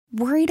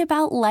Worried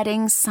about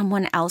letting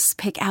someone else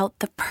pick out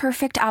the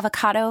perfect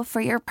avocado for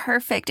your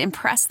perfect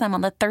impress them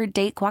on the third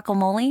date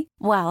guacamole?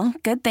 Well,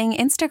 good thing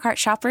Instacart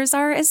shoppers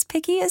are as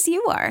picky as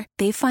you are.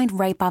 They find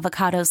ripe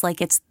avocados like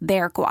it's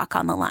their guac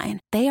on the line.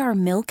 They are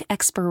milk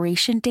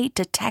expiration date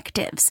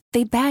detectives.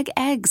 They bag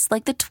eggs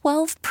like the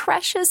 12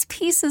 precious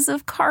pieces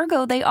of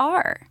cargo they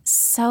are.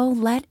 So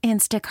let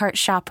Instacart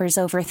shoppers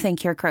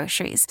overthink your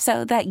groceries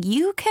so that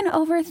you can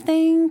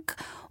overthink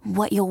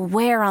what you'll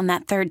wear on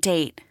that third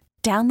date.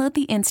 Download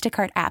the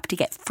Instacart app to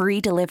get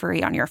free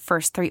delivery on your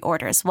first 3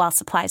 orders while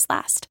supplies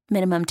last.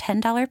 Minimum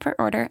 $10 per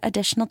order.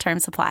 Additional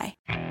terms apply.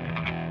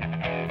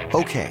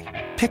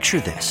 Okay, picture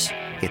this.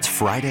 It's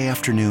Friday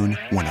afternoon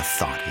when a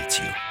thought hits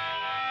you.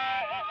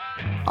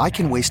 I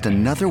can waste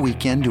another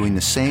weekend doing the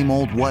same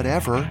old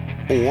whatever,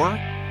 or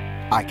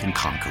I can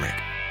conquer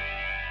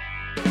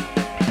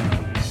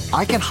it.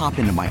 I can hop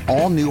into my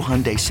all-new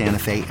Hyundai Santa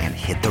Fe and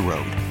hit the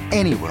road.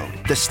 Any road.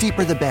 The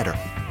steeper, the better.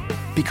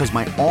 Because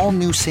my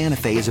all-new Santa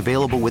Fe is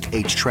available with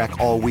H-Track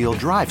all-wheel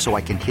drive, so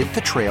I can hit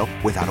the trail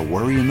without a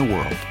worry in the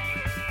world.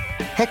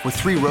 Heck, with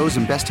 3 rows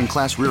and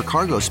best-in-class rear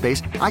cargo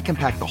space, I can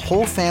pack the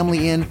whole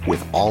family in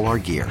with all our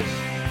gear.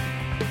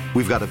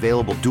 We've got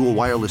available dual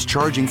wireless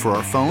charging for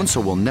our phones,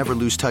 so we'll never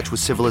lose touch with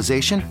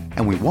civilization,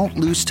 and we won't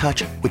lose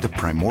touch with the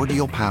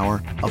primordial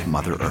power of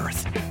Mother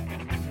Earth.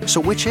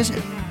 So which is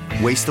it?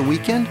 Waste the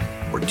weekend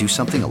or do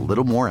something a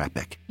little more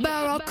epic?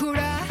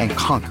 And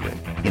conquer it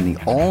in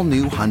the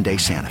all-new Hyundai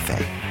Santa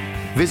Fe.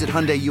 Visit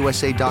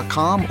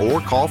HyundaiUSA.com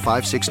or call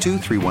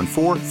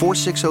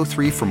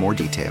 562-314-4603 for more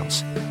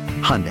details.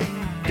 Hyundai,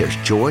 there's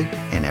joy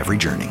in every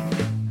journey.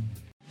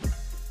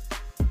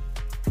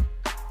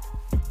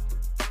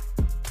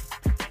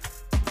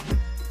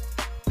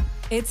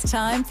 It's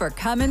time for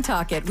Come and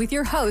Talk It with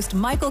your host,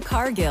 Michael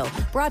Cargill,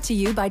 brought to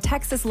you by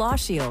Texas Law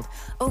Shield.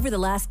 Over the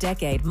last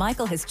decade,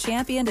 Michael has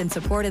championed and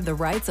supported the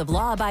rights of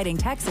law-abiding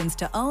Texans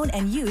to own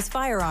and use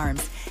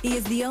firearms. He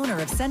is the owner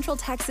of Central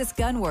Texas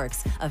Gun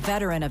Works, a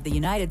veteran of the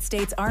United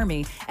States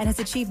Army, and has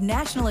achieved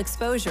national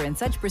exposure in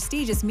such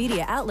prestigious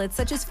media outlets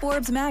such as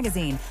Forbes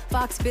Magazine,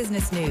 Fox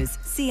Business News,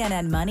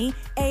 CNN Money,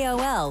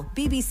 AOL,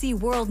 BBC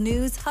World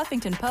News,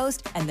 Huffington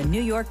Post, and the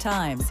New York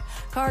Times.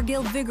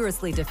 Cargill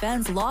vigorously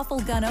defends lawful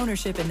gun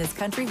ownership in this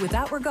country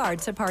without regard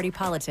to party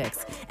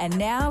politics. And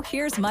now,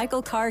 here's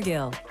Michael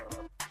Cargill.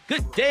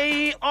 Good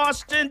day,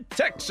 Austin,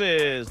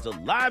 Texas, the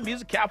live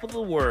music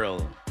capital of the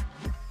world.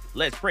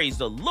 Let's praise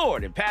the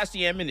Lord and pass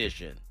the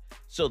ammunition.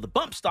 So the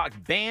bump stock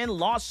ban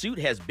lawsuit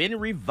has been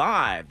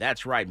revived.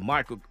 That's right,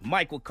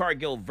 Michael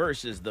Cargill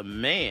versus the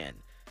man.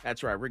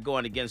 That's right, we're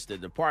going against the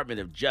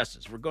Department of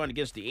Justice. We're going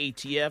against the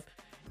ATF,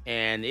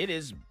 and it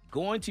is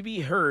going to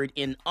be heard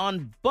in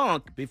en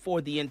banc before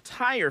the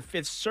entire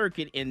Fifth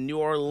Circuit in New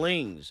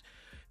Orleans.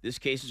 This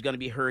case is going to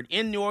be heard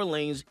in New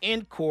Orleans,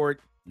 in court,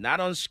 not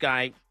on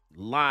Skype,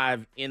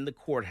 live in the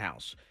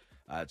courthouse.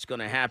 It's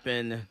going to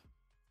happen,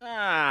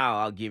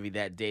 I'll give you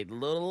that date a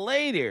little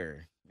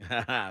later.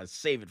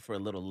 Save it for a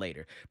little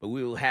later. But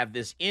we will have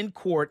this in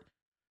court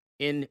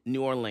in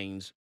New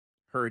Orleans,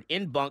 heard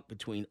en banc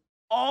between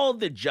all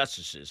the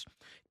justices.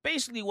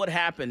 Basically what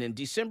happened in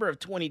December of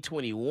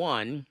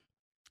 2021,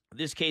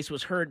 this case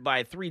was heard by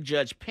a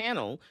 3-judge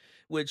panel,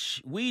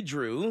 which we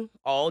drew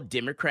all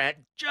Democrat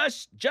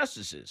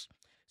justices.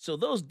 So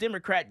those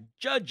Democrat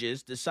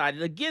judges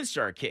decided against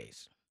our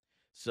case.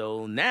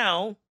 So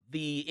now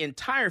the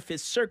entire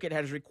Fifth Circuit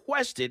has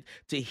requested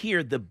to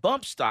hear the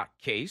bump stock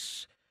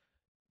case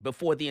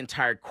before the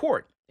entire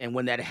court. And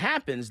when that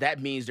happens, that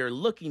means they're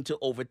looking to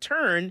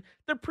overturn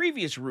the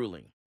previous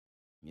ruling.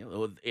 You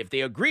know, if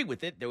they agree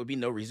with it, there would be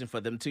no reason for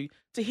them to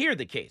hear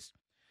the case.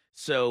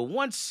 So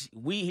once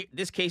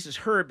this case is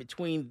heard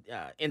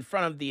in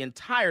front of the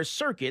entire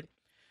circuit,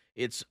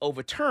 it's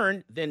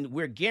overturned, then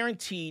we're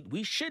guaranteed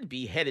we should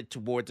be headed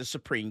toward the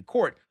Supreme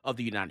Court of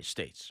the United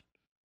States.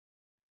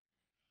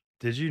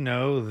 Did you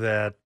know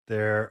that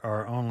there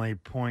are only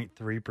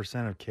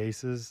 0.3% of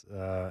cases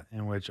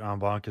in which en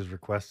banc is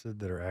requested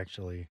that are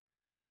actually...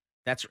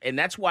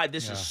 That's why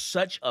this is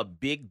such a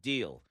big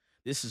deal.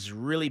 This is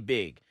really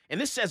big.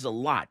 And this says a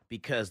lot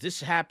because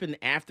this happened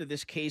after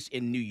this case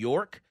in New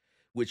York,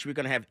 which we're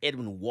going to have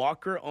Edwin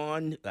Walker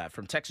on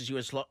from Texas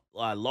U.S.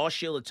 Law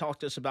Shield to talk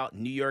to us about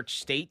New York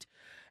State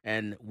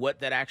and what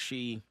that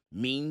actually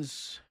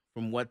means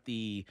from what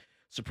the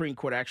Supreme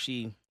Court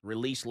actually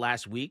released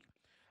last week.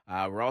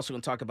 We're also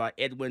going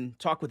to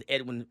talk with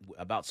Edwin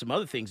about some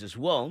other things as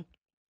well.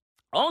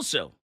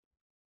 Also,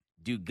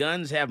 do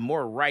guns have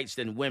more rights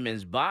than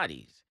women's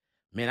bodies?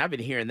 Man, I've been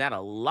hearing that a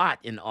lot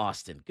in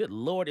Austin. Good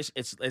Lord,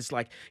 it's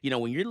like,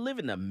 when you're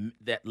living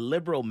that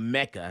liberal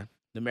mecca,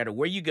 no matter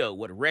where you go,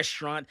 what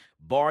restaurant,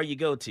 bar you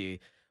go to,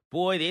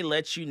 boy, they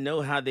let you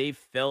know how they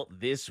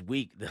felt this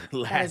week.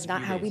 That is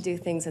not how we do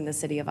things in the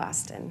city of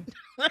Austin.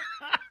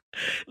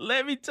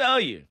 Let me tell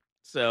you.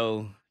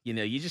 So,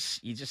 you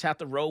just have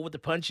to roll with the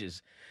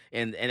punches.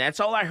 And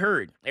that's all I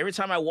heard. Every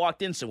time I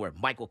walked in somewhere,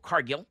 Michael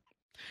Cargill,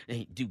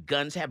 do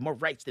guns have more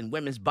rights than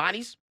women's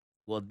bodies?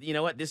 Well, you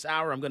know what? This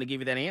hour, I'm going to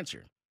give you that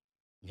answer.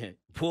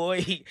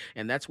 Boy,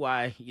 and that's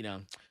why,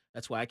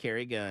 That's why I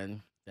carry a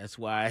gun. That's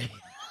why.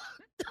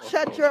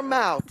 Shut your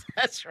mouth.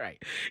 That's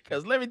right.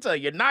 Because let me tell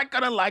you, you're not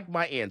going to like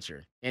my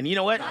answer. And you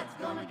know what? God's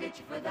gonna get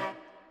you for that.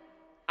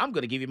 I'm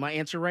going to give you my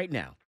answer right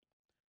now.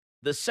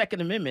 The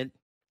Second Amendment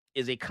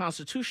is a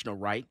constitutional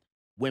right.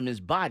 Women's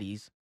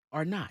bodies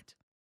are not.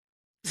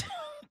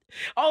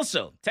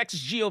 Also,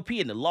 Texas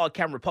GOP and the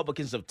log-cabin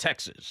Republicans of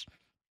Texas.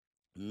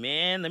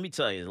 Man, let me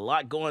tell you, there's a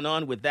lot going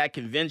on with that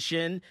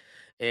convention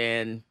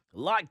and a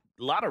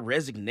lot of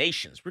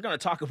resignations. We're going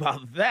to talk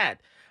about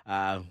that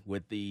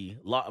with the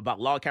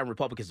log-cabin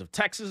Republicans of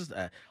Texas,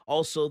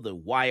 also the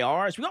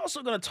YRs. We're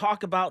also going to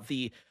talk about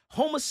the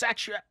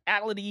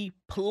homosexuality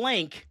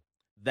plank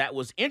that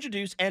was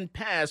introduced and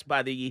passed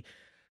by the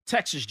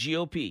Texas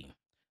GOP.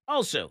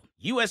 Also,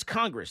 U.S.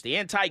 Congress, the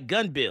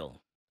anti-gun bill.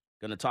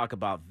 Going to talk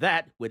about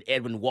that with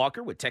Edwin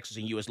Walker with Texas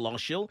and U.S. Law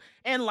Shield.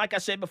 And like I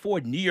said before,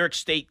 New York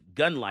State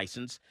gun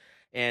license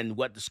and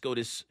what the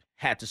SCOTUS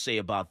had to say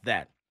about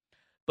that.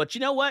 But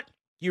you know what?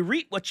 You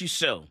reap what you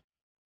sow.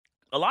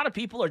 A lot of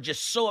people are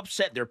just so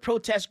upset. There are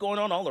protests going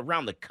on all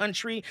around the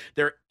country.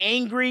 They're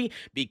angry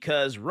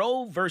because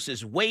Roe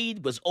versus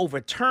Wade was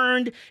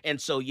overturned. And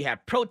so you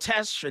have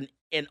protests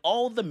in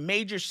all the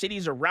major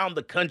cities around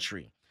the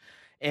country.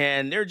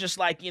 And they're just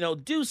like,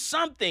 do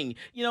something.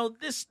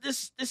 This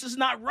is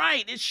not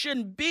right. It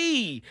shouldn't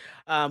be.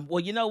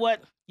 Well, you know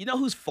what? You know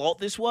whose fault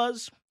this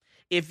was?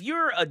 If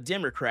you're a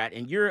Democrat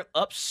and you're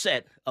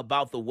upset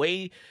about the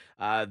way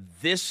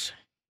this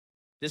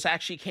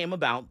actually came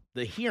about,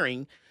 the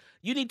hearing,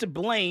 you need to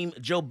blame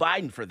Joe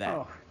Biden for that.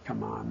 Oh,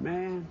 come on,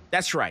 man.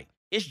 That's right.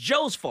 It's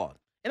Joe's fault.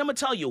 And I'm going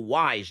to tell you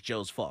why it's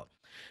Joe's fault.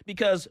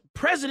 Because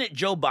President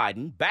Joe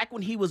Biden, back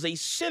when he was a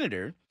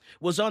senator,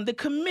 was on the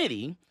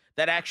committee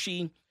that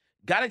actually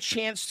got a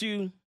chance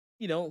to,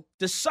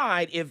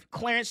 decide if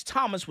Clarence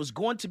Thomas was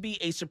going to be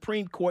a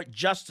Supreme Court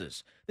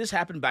justice. This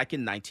happened back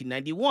in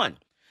 1991.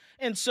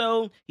 And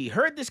so he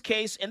heard this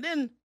case, and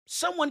then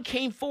someone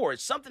came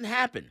forward. Something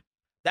happened.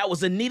 That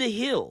was Anita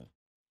Hill,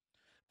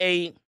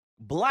 a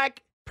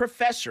black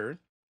professor,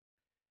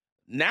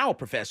 now a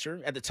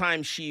professor. At the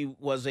time, she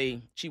was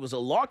a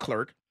law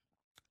clerk,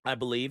 I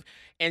believe,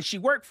 and she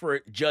worked for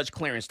Judge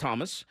Clarence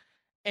Thomas,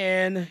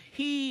 and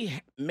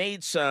he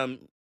made some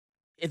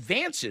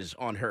advances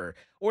on her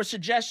or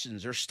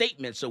suggestions or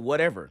statements or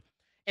whatever.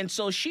 And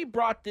so she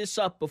brought this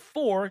up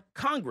before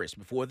Congress,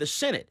 before the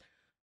Senate,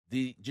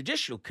 the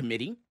Judicial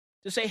Committee,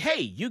 to say,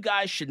 hey, you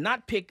guys should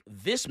not pick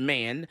this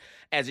man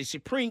as a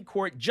Supreme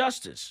Court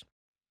justice.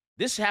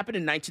 This happened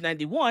in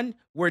 1991,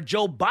 where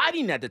Joe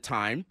Biden at the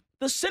time,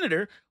 the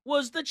senator,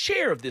 was the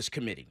chair of this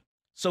committee.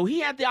 So he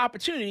had the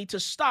opportunity to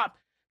stop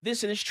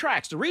this in its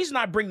tracks. The reason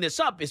I bring this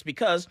up is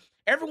because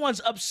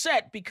everyone's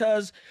upset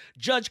because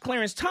Judge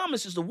Clarence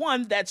Thomas is the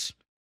one that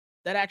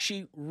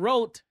actually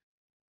wrote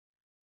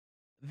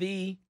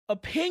the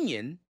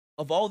opinion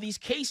of all these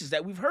cases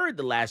that we've heard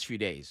the last few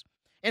days.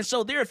 And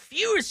so they're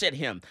furious at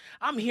him.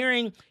 I'm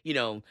hearing,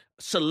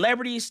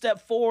 celebrities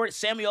step forward.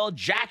 Samuel L.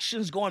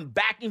 Jackson's going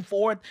back and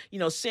forth,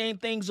 saying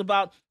things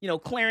about,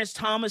 Clarence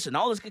Thomas and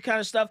all this kind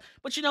of stuff.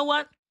 But you know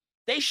what?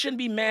 They shouldn't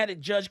be mad at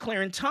Judge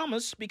Clarence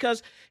Thomas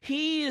because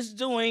he is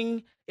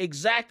doing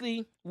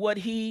exactly what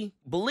he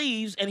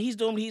believes, and he's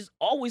doing what he's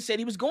always said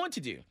he was going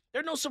to do.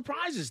 There are no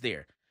surprises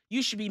there.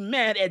 You should be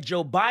mad at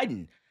Joe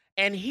Biden.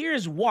 And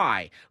here's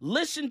why.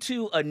 Listen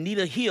to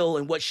Anita Hill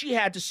and what she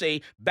had to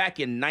say back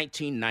in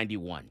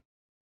 1991.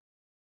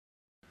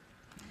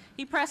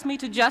 He pressed me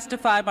to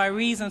justify my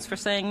reasons for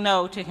saying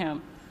no to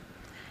him.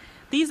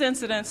 These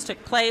incidents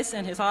took place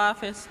in his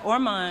office or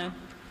mine.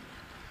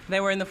 They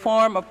were in the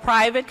form of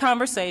private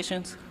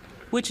conversations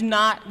which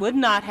would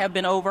not have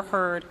been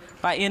overheard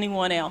by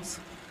anyone else.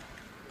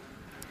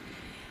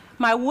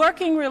 My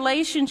working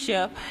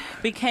relationship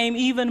became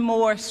even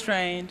more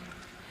strained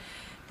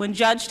when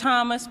Judge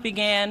Thomas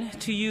began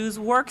to use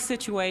work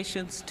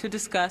situations to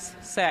discuss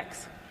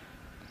sex.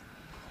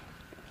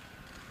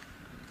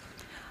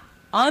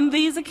 On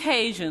these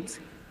occasions,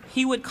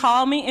 he would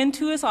call me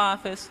into his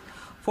office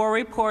for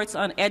reports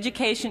on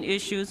education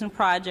issues and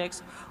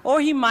projects, or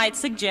he might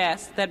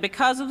suggest that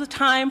because of the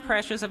time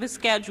pressures of his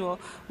schedule,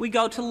 we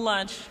go to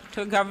lunch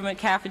to a government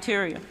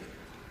cafeteria.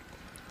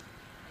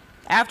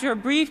 After a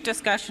brief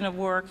discussion of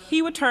work,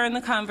 he would turn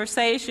the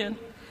conversation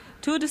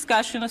to a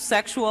discussion of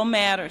sexual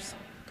matters.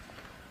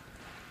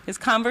 His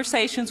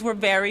conversations were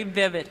very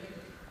vivid.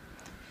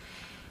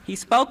 He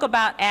spoke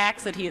about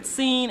acts that he had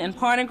seen in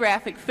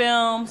pornographic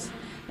films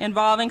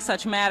involving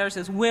such matters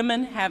as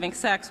women having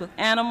sex with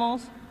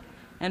animals,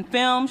 and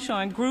films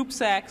showing group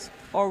sex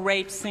or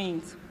rape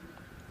scenes.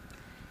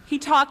 He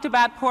talked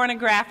about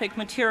pornographic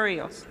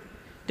materials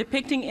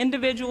depicting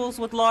individuals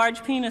with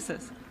large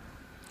penises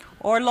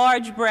or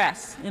large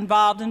breasts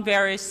involved in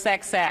various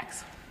sex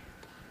acts.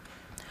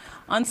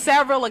 On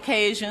several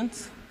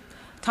occasions,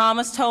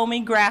 Thomas told me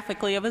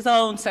graphically of his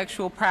own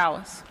sexual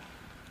prowess.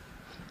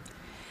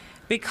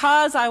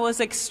 Because I was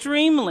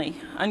extremely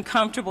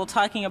uncomfortable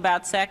talking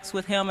about sex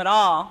with him at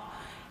all,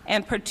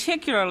 and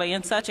particularly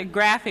in such a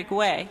graphic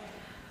way,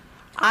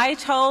 I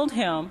told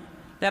him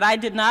that I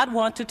did not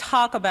want to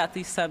talk about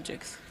these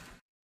subjects.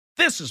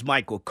 This is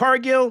Michael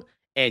Cargill,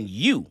 and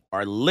you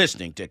are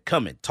listening to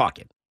Come and Talk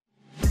It.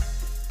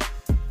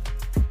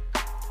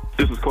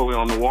 This is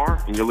Coleon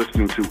Noir, and you're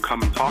listening to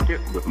Come and Talk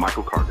It with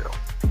Michael Cargill.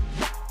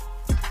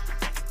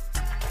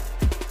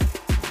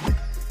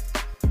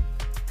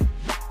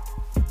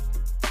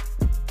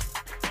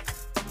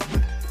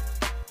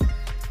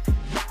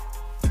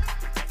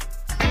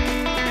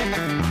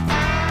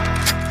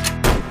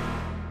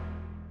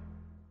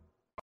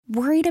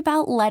 Worried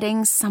about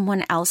letting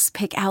someone else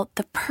pick out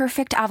the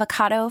perfect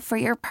avocado for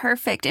your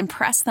perfect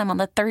impress them on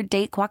the third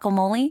date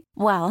guacamole?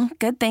 Well,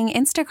 good thing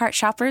Instacart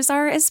shoppers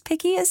are as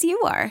picky as you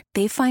are.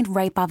 They find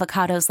ripe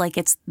avocados like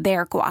it's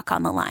their guac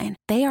on the line.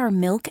 They are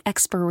milk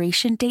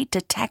expiration date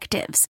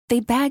detectives.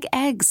 They bag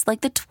eggs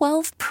like the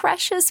 12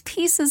 precious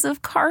pieces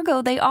of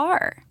cargo they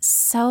are.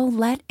 So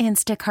let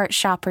Instacart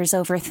shoppers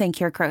overthink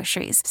your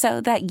groceries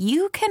so that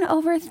you can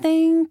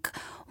overthink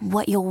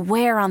what you'll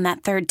wear on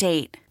that third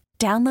date.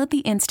 Download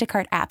the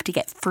Instacart app to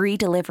get free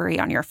delivery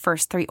on your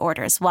first 3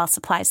 orders while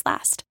supplies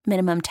last.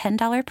 Minimum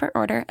 $10 per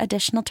order.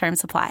 Additional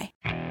terms apply.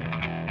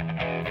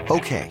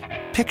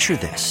 Okay, picture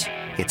this.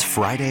 It's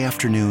Friday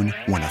afternoon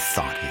when a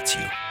thought hits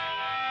you.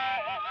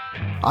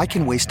 I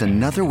can waste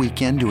another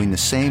weekend doing the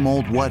same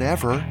old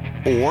whatever,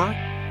 or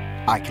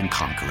I can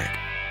conquer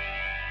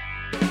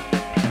it.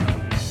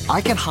 I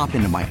can hop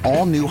into my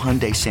all-new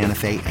Hyundai Santa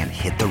Fe and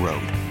hit the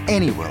road.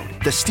 Any road.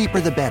 The steeper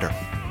the better.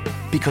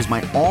 Because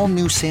my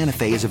all-new Santa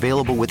Fe is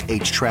available with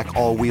H-Track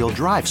all-wheel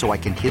drive, so I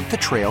can hit the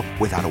trail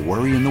without a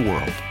worry in the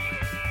world.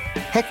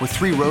 Heck, with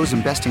 3 rows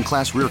and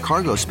best-in-class rear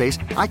cargo space,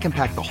 I can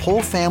pack the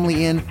whole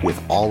family in with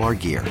all our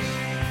gear.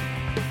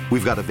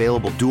 We've got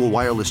available dual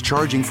wireless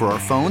charging for our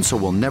phones, so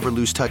we'll never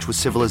lose touch with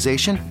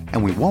civilization,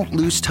 and we won't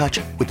lose touch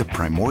with the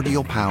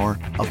primordial power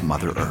of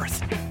Mother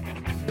Earth.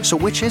 So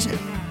which is it?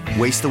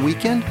 Waste the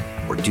weekend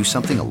or do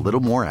something a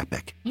little more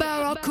epic?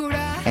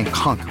 And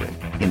conquer it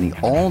in the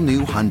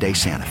all-new Hyundai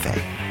Santa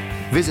Fe.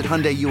 Visit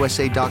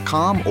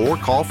HyundaiUSA.com or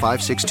call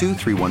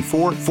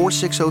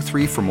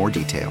 562-314-4603 for more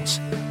details.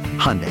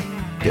 Hyundai,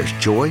 there's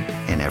joy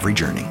in every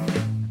journey.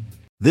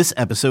 This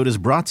episode is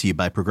brought to you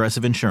by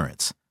Progressive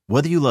Insurance.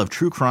 Whether you love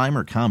true crime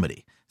or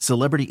comedy,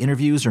 celebrity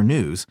interviews or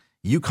news,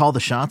 you call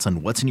the shots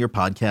on what's in your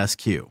podcast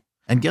queue.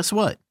 And guess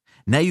what?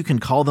 Now you can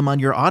call them on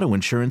your auto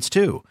insurance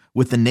too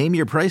with the Name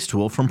Your Price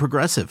tool from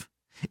Progressive.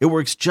 It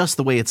works just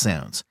the way it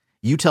sounds.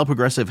 You tell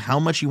Progressive how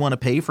much you want to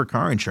pay for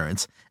car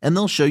insurance, and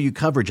they'll show you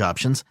coverage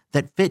options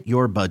that fit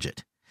your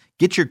budget.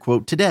 Get your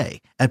quote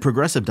today at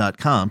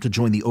Progressive.com to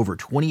join the over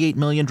 28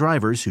 million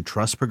drivers who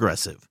trust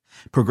Progressive.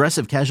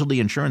 Progressive Casualty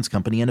Insurance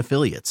Company and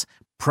Affiliates.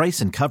 Price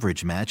and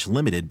coverage match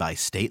limited by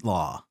state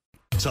law.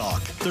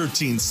 Talk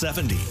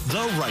 1370,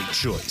 the right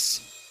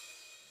choice.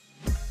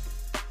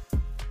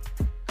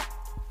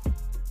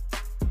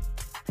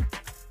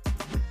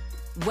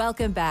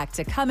 Welcome back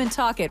to Come and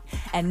Talk It.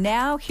 And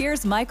now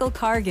here's Michael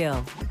Cargill.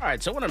 All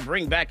right, so I want to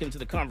bring back into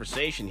the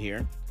conversation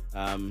here,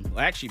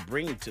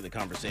 bring to the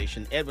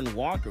conversation Edwin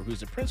Walker,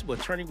 who's a principal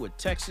attorney with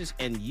Texas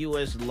and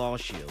U.S. Law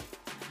Shield.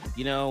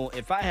 You know,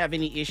 if I have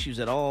any issues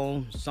at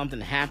all, something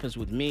happens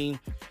with me,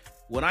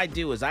 what I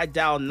do is I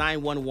dial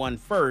 911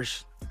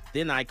 first,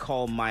 then I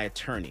call my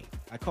attorney.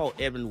 I call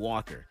Edwin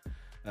Walker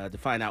to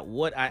find out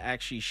what I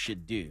actually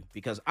should do,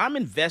 because I'm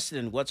invested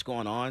in what's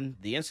going on.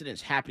 The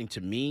incident's happening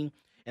to me.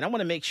 And I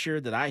want to make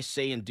sure that I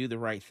say and do the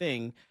right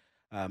thing,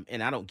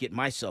 and I don't get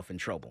myself in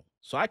trouble.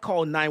 So I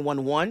call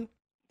 911,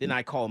 then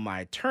I call my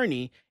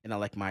attorney, and I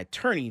let my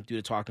attorney do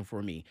the talking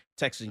for me,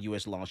 Texas and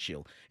U.S. Law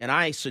Shield. And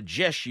I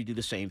suggest you do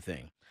the same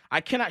thing. I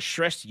cannot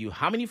stress to you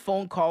how many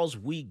phone calls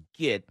we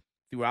get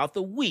throughout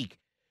the week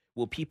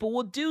where people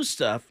will do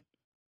stuff,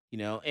 you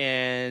know,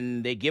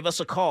 and they give us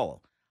a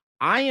call.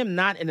 I am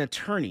not an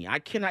attorney. I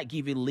cannot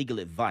give you legal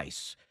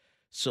advice.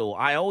 So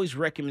I always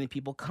recommend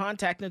people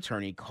contact an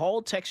attorney,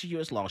 call Texas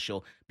U.S. Law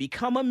Shield,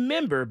 become a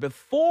member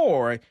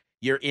before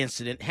your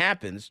incident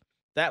happens.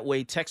 That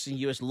way, Texas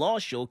U.S. Law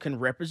Shield can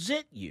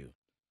represent you.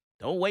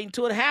 Don't wait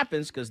until it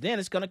happens, because then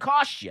it's going to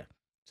cost you.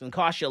 It's going to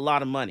cost you a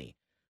lot of money.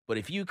 But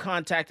if you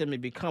contact them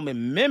and become a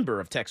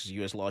member of Texas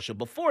U.S. Law Shield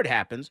before it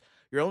happens,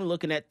 you're only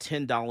looking at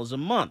 $10 a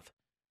month.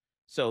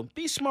 So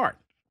be smart.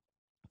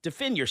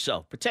 Defend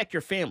yourself. Protect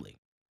your family.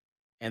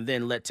 And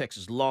then let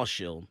Texas Law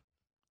Shield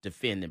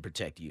defend and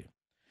protect you.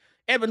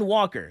 Edwin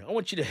Walker, I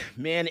want you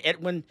to,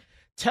 Edwin,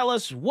 tell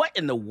us what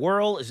in the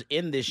world is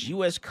in this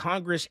U.S.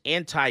 Congress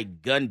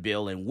anti-gun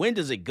bill, and when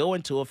does it go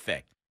into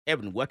effect?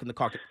 Edwin, welcome to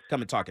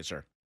Come and Talk It,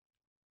 sir.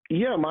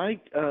 Yeah,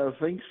 Mike,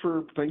 thanks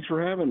for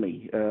having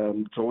me.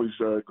 It's always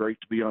great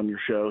to be on your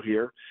show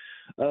here.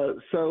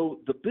 So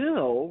the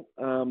bill,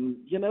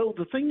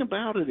 the thing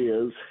about it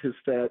is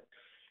that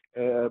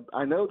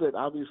I know that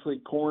obviously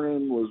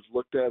Cornyn was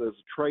looked at as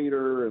a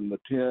traitor, and the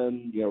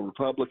 10,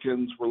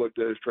 Republicans were looked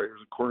at as traitors,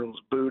 and Cornyn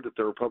was booed at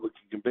the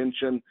Republican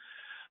convention.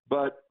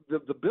 But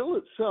the bill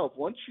itself,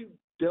 once you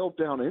delve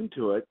down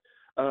into it,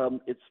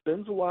 it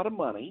spends a lot of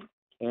money,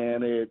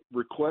 and it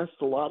requests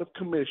a lot of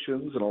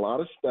commissions and a lot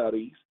of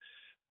studies.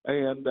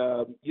 And,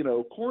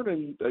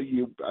 Cornyn,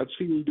 I've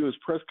seen him do his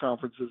press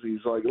conferences.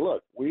 He's like,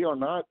 look, we are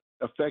not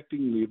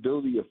affecting the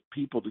ability of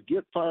people to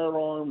get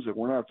firearms, and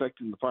we're not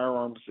affecting the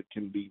firearms that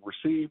can be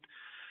received.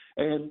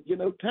 And,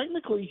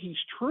 technically he's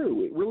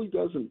true. It really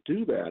doesn't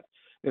do that.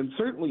 And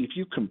certainly if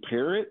you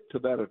compare it to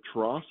that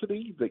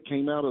atrocity that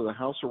came out of the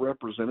House of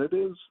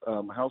Representatives,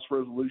 House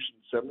Resolution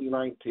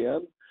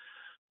 7910,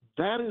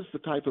 that is the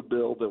type of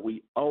bill that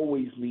we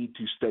always need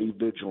to stay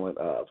vigilant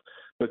of,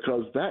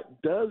 because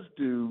that does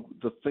do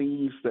the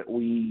things that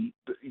we,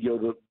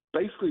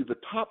 basically the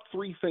top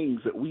three things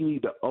that we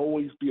need to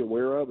always be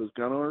aware of as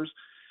gun owners.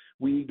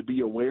 We need to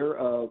be aware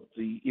of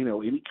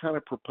any kind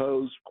of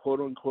proposed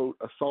quote unquote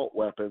assault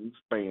weapons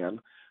ban.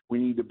 We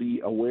need to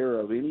be aware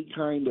of any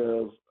kind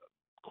of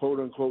quote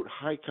unquote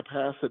high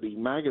capacity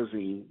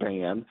magazine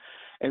ban,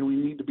 and we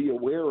need to be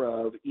aware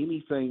of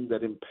anything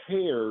that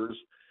impairs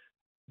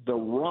the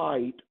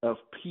right of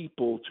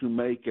people to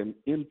make a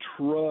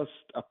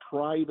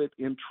private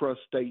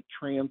intrastate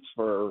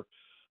transfer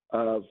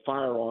of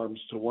firearms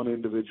to one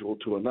individual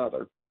to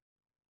another.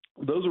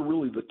 Those are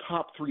really the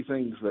top three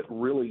things that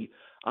really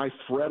I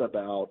fret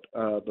about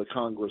the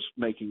Congress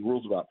making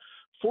rules about.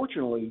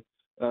 Fortunately,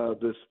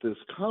 this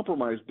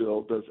compromise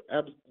bill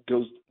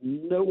goes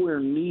nowhere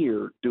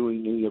near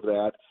doing any of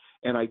that,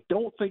 and I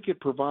don't think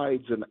it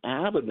provides an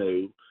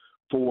avenue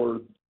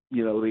for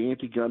the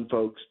anti-gun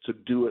folks to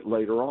do it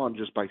later on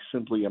just by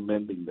simply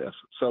amending this.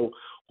 So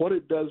what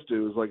it does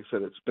do is, like I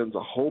said, it spends a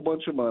whole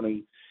bunch of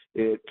money.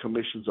 It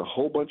commissions a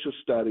whole bunch of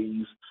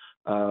studies.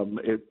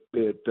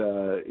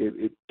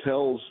 It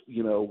tells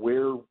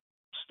where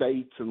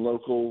states and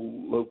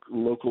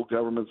local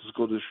governments and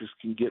school districts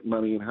can get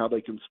money and how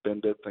they can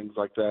spend it, things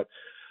like that.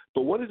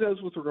 But what it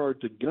does with regard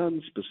to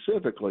guns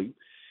specifically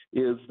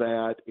is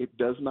that it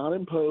does not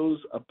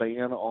impose a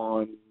ban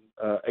on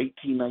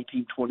 18,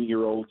 19,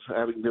 20-year-olds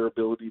having their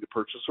ability to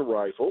purchase a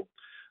rifle.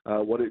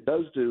 What it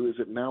does do is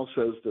it now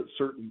says that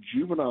certain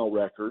juvenile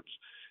records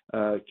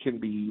can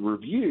be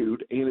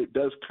reviewed, and it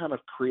does kind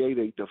of create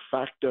a de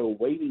facto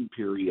waiting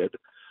period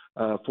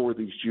for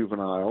these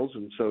juveniles,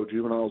 and so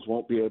juveniles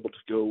won't be able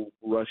to go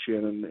rush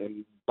in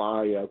and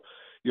buy a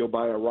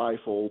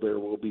rifle. There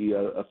will be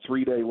a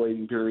 3-day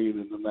waiting period,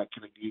 and then that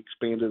can be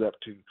expanded up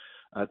to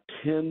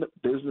 10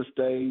 business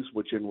days,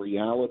 which in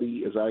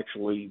reality is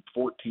actually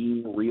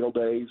 14 real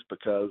days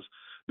because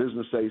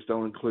business days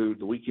don't include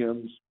the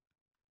weekends.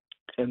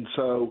 And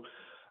so,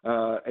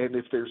 and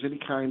if there's any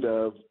kind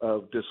of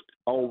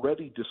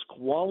already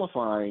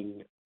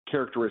disqualifying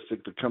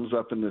characteristic that comes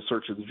up in the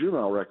search of the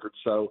juvenile record,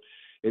 so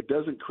it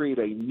doesn't create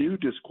a new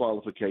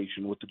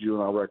disqualification with the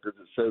juvenile records.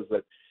 It says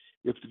that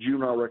if the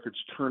juvenile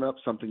records turn up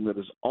something that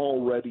is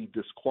already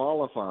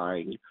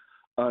disqualifying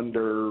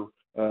under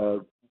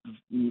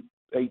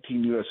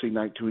 18 U.S.C.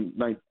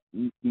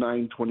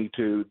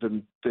 922,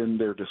 then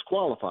they're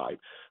disqualified.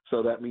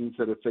 So that means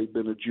that if they've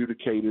been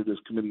adjudicated as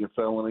committing a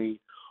felony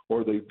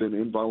or they've been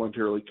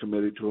involuntarily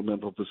committed to a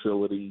mental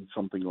facility,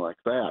 something like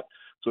that.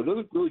 So it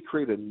doesn't really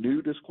create a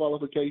new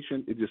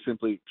disqualification. It just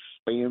simply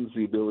expands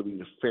the ability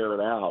to ferret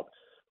out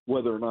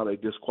whether or not a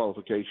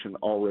disqualification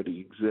already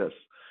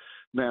exists.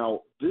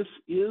 Now, this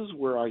is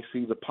where I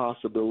see the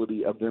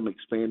possibility of them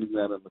expanding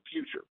that in the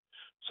future.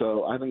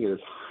 So I think it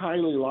is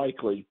highly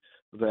likely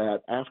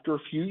that after a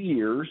few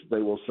years,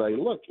 they will say,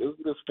 look,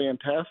 isn't this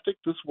fantastic?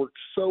 This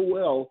works so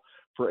well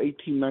for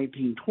 18,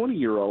 19,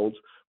 20-year-olds.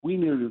 We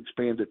need to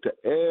expand it to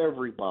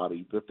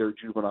everybody that their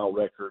juvenile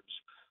records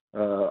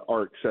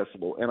are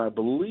accessible. And I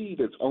believe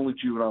it's only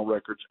juvenile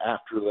records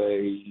after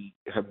they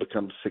have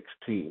become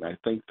 16. I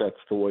think that's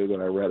the way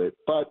that I read it.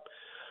 But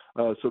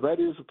so that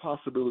is a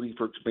possibility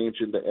for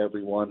expansion to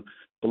everyone.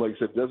 But like I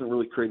said, it doesn't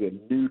really create a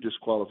new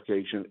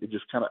disqualification. It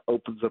just kind of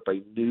opens up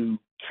a new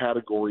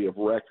category of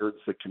records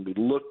that can be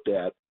looked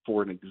at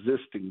for an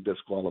existing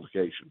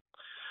disqualification.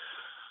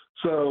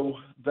 So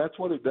that's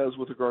what it does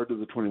with regard to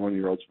the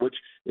 21-year-olds, which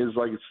is,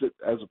 like I said,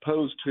 as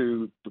opposed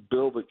to the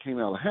bill that came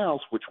out of the House,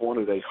 which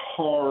wanted a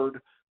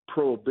hard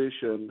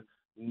prohibition,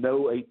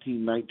 no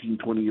 18, 19,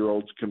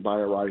 20-year-olds can buy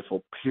a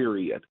rifle,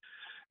 period.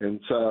 And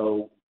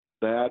so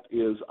that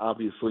is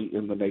obviously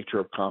in the nature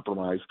of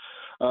compromise.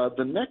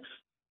 The next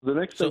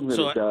thing that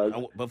it does.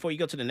 Before you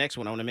go to the next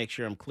one, I want to make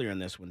sure I'm clear on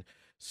this one.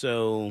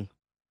 So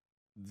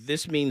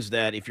this means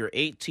that if you're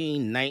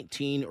 18,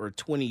 19, or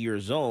 20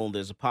 years old,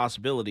 there's a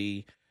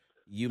possibility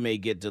you may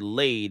get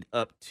delayed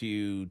up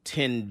to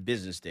 10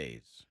 business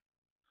days.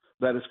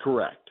 That is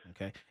correct.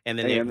 Okay, and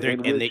then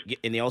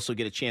they also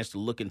get a chance to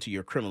look into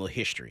your criminal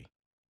history.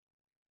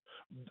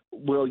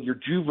 Well, your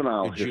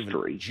juvenile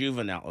history.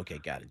 Juvenile. Okay,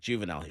 got it.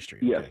 Juvenile history.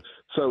 Yes. Okay.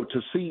 So to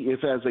see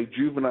if as a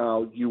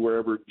juvenile you were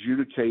ever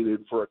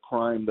adjudicated for a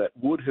crime that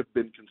would have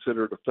been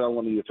considered a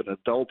felony if an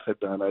adult had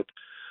done it,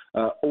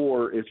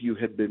 or if you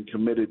had been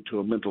committed to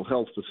a mental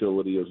health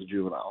facility as a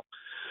juvenile.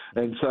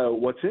 And so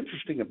what's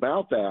interesting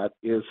about that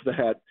is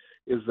that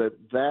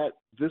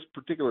this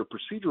particular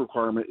procedure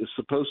requirement is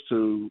supposed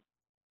to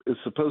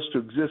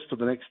exist for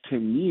the next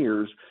 10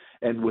 years,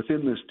 and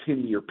within this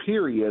 10-year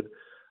period,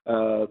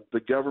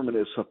 the government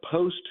is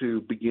supposed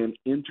to begin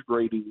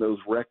integrating those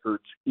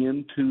records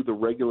into the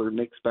regular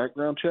NICS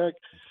background check.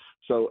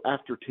 So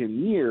after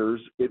 10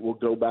 years, it will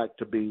go back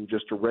to being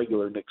just a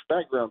regular NICS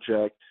background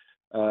check,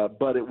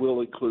 but it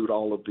will include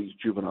all of these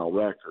juvenile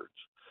records.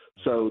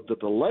 So the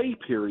delay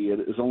period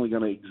is only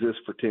going to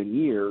exist for 10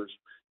 years,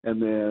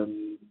 and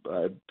then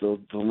the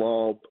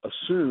law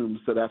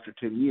assumes that after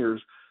 10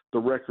 years, the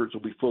records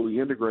will be fully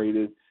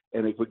integrated,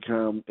 and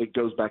it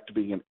goes back to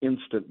being an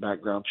instant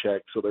background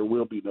check, so there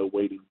will be no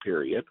waiting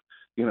period.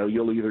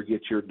 You'll either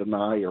get your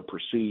deny or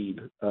proceed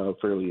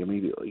fairly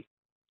immediately.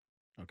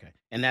 Okay.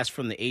 And that's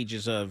from the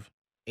ages of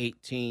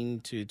 18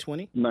 to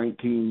 20?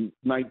 18,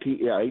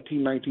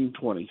 19,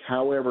 20.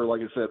 However,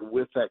 like I said,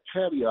 with that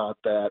caveat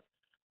that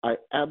I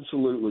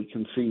absolutely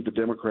can see the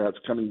Democrats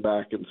coming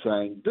back and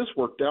saying, this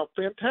worked out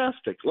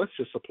fantastic. Let's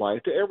just apply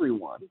it to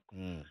everyone.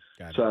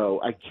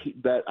 So I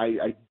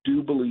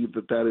do believe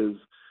that is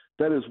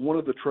one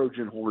of the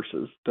Trojan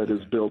horses that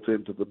is built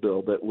into the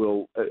bill that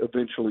will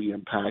eventually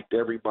impact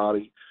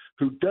everybody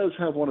who does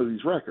have one of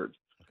these records.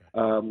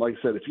 Like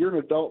I said, if you're an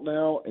adult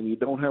now and you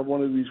don't have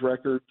one of these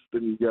records,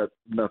 then you got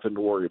nothing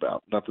to worry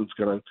about. Like I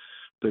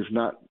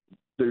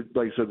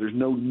said, there's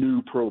no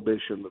new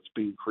prohibition that's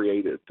being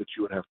created that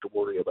you would have to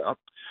worry about.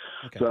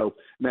 Okay. So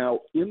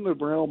now in the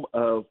realm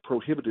of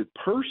prohibited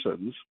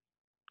persons,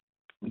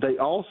 this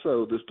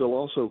bill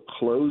also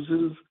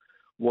closes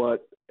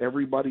what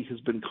everybody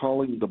has been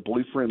calling the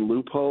boyfriend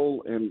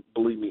loophole. And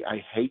believe me, I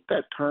hate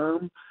that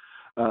term.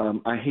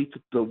 I hate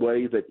the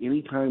way that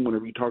anytime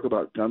whenever you talk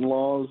about gun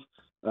laws,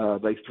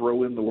 they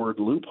throw in the word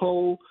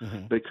loophole,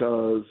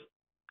 because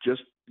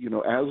just,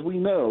 as we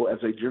know,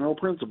 as a general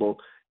principle,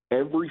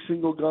 every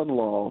single gun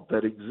law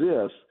that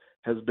exists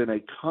has been a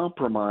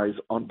compromise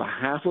on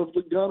behalf of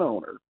the gun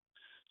owner.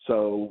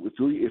 So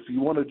if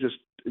you want to just,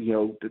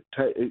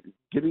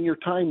 get in your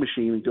time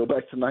machine and go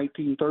back to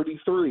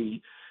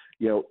 1933,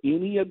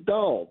 any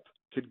adult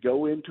could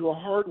go into a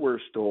hardware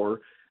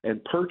store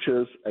and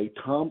purchase a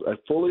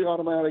fully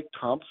automatic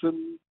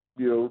Thompson,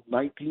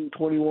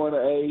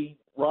 1921A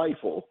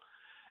rifle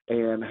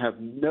and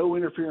have no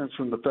interference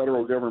from the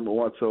federal government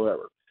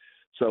whatsoever.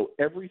 So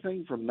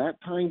everything from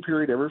that time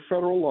period, every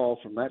federal law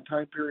from that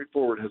time period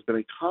forward has been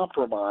a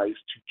compromise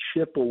to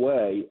chip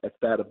away at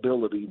that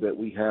ability that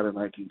we had in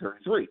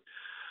 1933.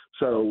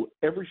 So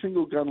every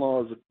single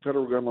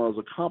federal gun law is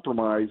a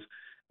compromise.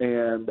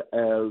 And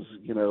as,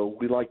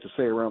 we like to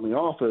say around the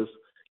office,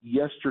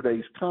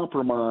 yesterday's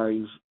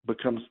compromise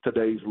becomes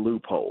today's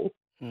loophole.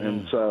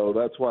 And so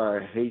that's why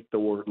I hate the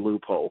word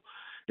loophole,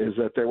 is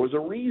that there was a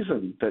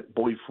reason that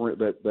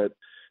that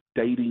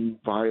dating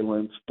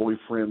violence,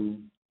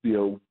 boyfriend,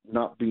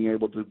 not being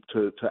able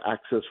to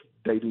access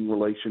dating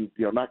relations,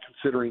 not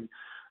considering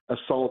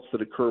assaults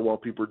that occur while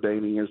people are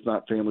dating is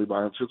not family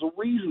violence. There's a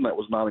reason that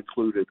was not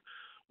included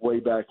way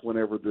back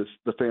whenever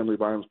the family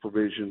violence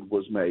provision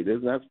was made.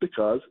 And that's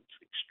because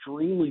it's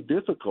extremely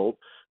difficult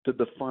to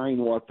define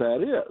what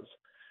that is.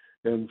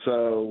 And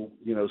so,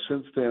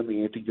 since then,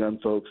 the anti-gun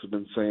folks have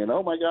been saying,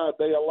 oh, my God,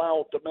 they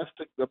allow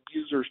domestic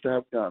abusers to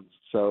have guns.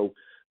 So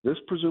this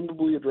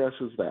presumably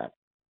addresses that.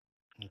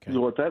 Okay. So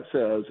what that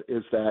says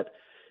is that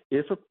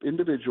if an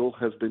individual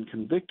has been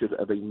convicted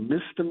of a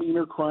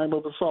misdemeanor crime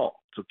of assault,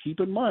 so keep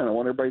in mind, I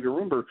want everybody to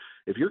remember,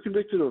 if you're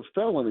convicted of a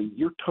felony,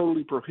 you're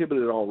totally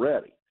prohibited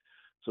already.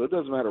 So it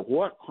doesn't matter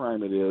what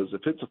crime it is.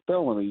 If it's a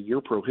felony, you're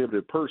a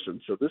prohibited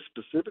person. So this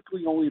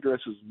specifically only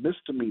addresses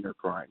misdemeanor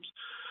crimes.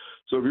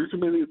 So if you're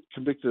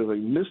convicted of a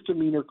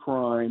misdemeanor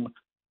crime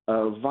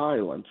of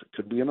violence, it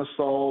could be an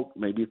assault,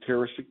 maybe a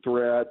terroristic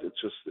threat. It's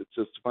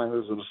just defined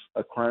as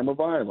a crime of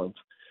violence.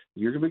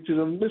 You're convicted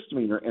of a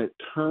misdemeanor, and it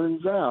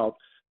turns out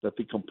that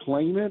the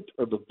complainant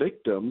or the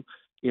victim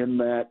in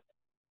that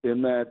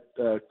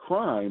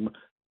crime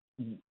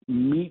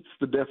meets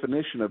the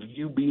definition of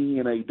you being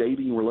in a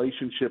dating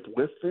relationship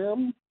with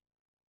them,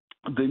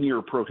 then you're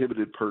a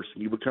prohibited person.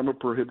 You become a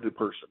prohibited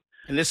person.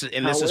 And this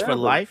is for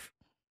life?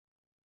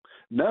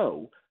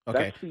 No.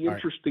 Okay. That's the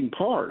interesting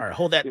part. All right,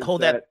 hold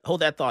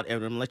that thought, Edwin. I'm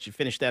going to let you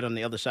finish that on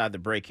the other side of the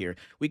break here.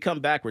 We come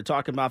back, we're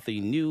talking about the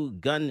new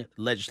gun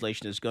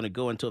legislation that's going to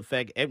go into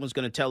effect. Edwin's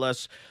going to tell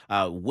us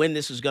when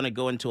this is going to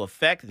go into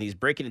effect, and he's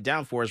breaking it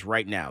down for us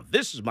right now.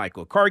 This is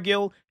Michael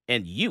Cargill,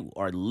 and you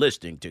are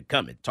listening to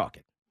Come and Talk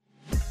It.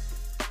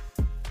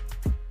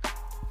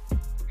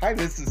 Hi,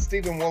 this is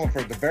Stephen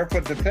Williford, the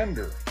Barefoot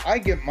Defender. I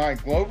get my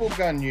global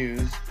gun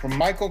news from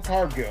Michael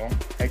Cargill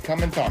at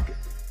Come and Talk It.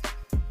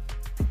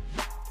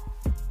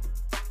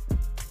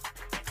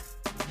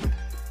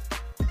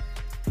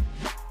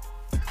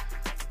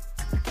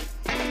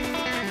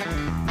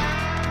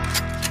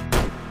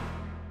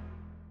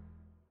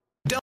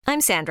 I'm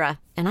Sandra,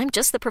 and I'm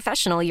just the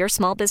professional your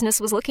small business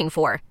was looking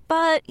for.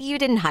 But you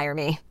didn't hire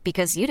me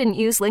because you didn't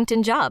use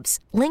LinkedIn Jobs.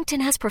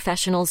 LinkedIn has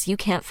professionals you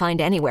can't find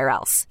anywhere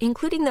else,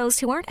 including those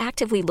who aren't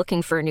actively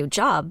looking for a new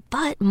job,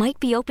 but might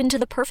be open to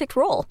the perfect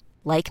role,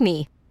 like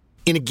me.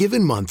 In a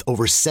given month,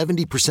 over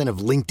 70% of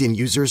LinkedIn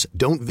users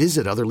don't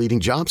visit other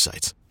leading job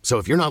sites. So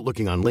if you're not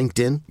looking on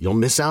LinkedIn, you'll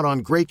miss out on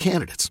great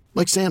candidates,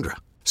 like Sandra.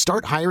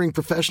 Start hiring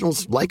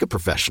professionals like a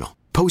professional.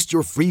 Post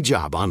your free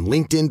job on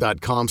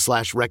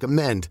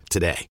linkedin.com/recommend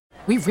today.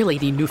 We really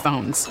need new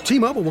phones.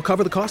 T-Mobile will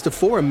cover the cost of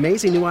 4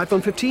 amazing new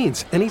iPhone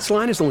 15s, and each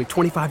line is only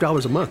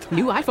 $25 a month.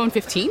 New iPhone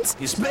 15s?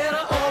 It's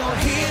better over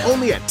here.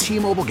 Only at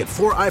T-Mobile, get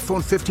 4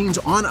 iPhone 15s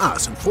on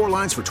us and 4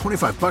 lines for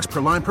 $25 per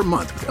line per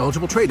month with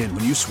eligible trade-in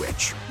when you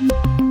switch.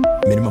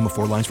 Minimum of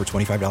 4 lines for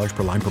 $25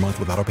 per line per month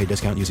with autopay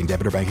discount using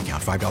debit or bank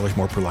account. $5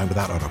 more per line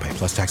without autopay,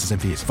 plus taxes and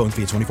fees. Phone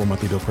fee at 24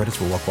 monthly bill credits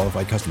for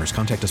well-qualified customers.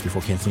 Contact us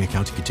before canceling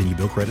account to continue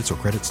bill credits or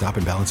credit stop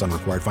and balance on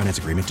required finance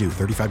agreement due.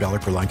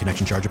 $35 per line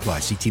connection charge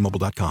applies. See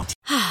T-Mobile.com.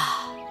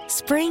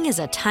 Spring is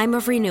a time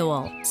of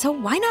renewal, so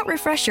why not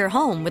refresh your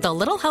home with a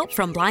little help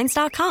from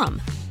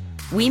Blinds.com?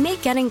 We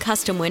make getting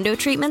custom window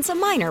treatments a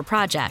minor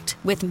project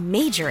with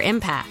major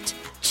impact.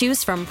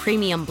 Choose from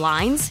premium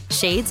blinds,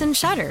 shades, and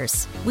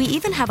shutters. We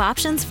even have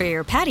options for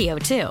your patio,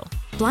 too.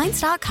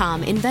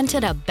 Blinds.com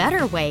invented a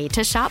better way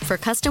to shop for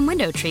custom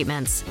window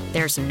treatments.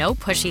 There's no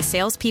pushy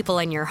salespeople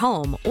in your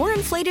home or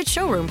inflated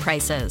showroom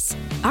prices.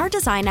 Our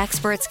design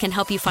experts can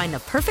help you find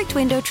the perfect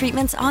window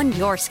treatments on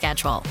your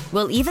schedule.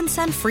 We'll even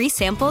send free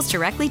samples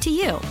directly to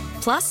you.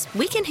 Plus,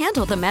 we can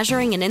handle the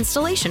measuring and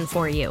installation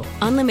for you.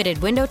 Unlimited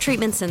window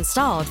treatments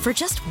installed for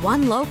just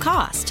one low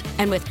cost.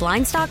 And with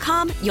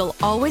Blinds.com, you'll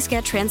always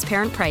get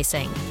transparent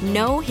pricing.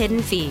 No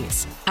hidden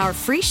fees. Our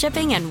free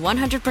shipping and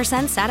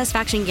 100%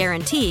 satisfaction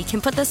guarantee can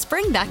put the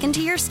spring back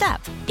into your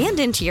step and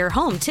into your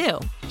home, too.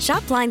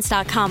 Shop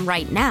Blinds.com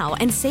right now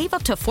and save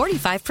up to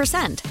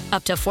 45%.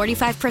 Up to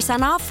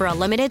 45% off for a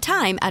limited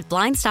time at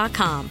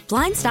Blinds.com.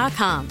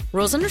 Blinds.com.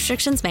 Rules and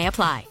restrictions may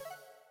apply.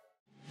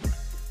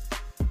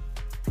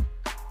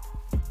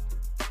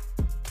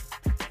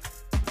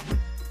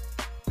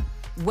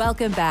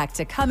 Welcome back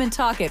to Come and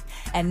Talk It.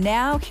 And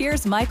now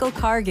here's Michael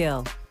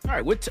Cargill. All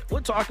right, we're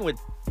talking with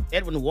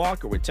Edwin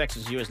Walker with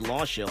Texas U.S.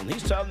 Law Shield, and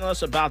he's telling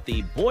us about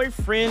the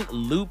boyfriend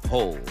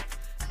loophole.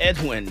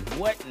 Edwin,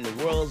 what in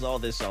the world is all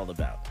this all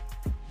about?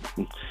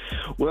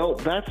 Well,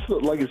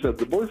 like I said,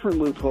 the boyfriend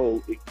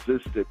loophole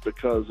existed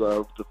because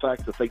of the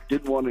fact that they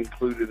didn't want to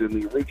include it in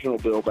the original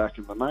bill back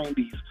in the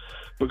 90s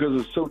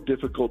because it's so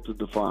difficult to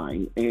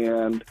define.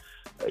 And,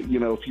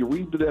 if you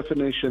read the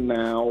definition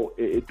now,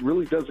 it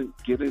really doesn't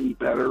get any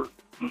better.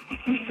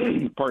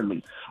 Pardon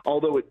me.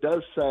 Although it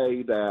does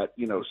say that,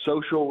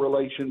 social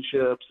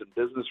relationships and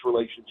business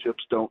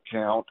relationships don't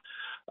count.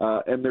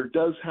 And there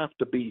does have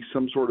to be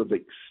some sort of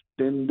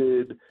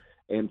extended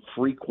and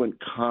frequent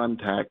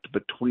contact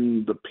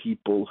between the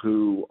people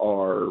who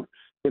are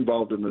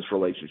involved in this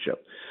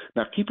relationship.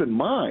 Now, keep in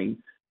mind,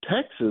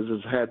 Texas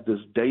has had this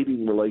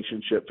dating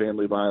relationship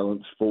family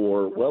violence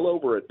for well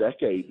over a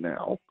decade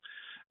now.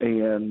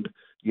 And,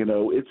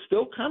 it's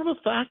still kind of a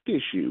fact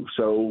issue.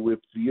 So if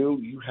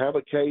you have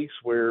a case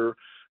where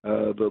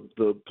the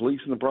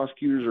police and the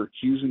prosecutors are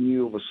accusing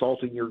you of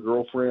assaulting your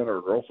girlfriend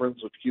or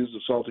girlfriend's accused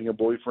of assaulting a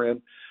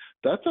boyfriend,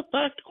 that's a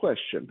fact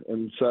question.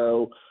 And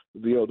so,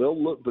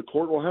 the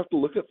court will have to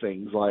look at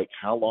things like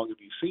how long have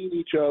you seen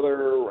each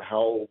other,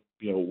 how,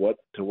 to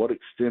what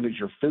extent is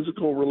your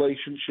physical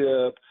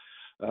relationship.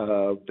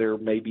 There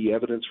may be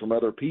evidence from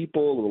other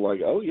people who are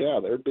like, oh yeah,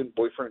 they've been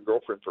boyfriend and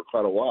girlfriend for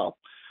quite a while.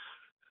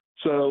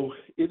 So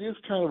it is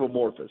kind of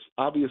amorphous.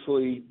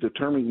 Obviously,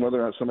 determining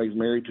whether or not somebody's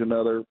married to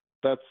another,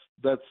 that's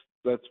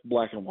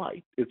black and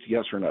white. It's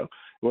yes or no.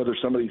 Whether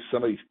somebody's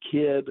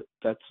kid,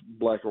 that's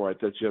black or white.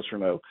 That's yes or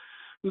no.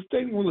 The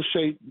dating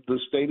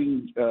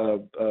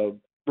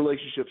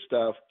relationship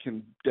stuff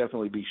can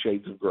definitely be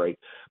shades of gray.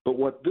 But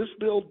what this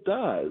bill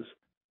does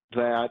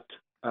that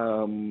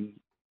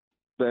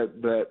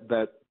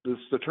this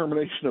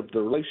determination of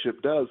the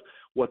relationship does,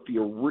 what the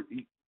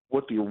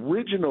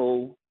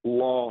original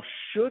law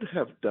should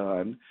have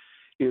done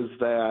is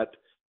that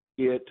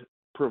it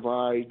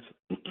provides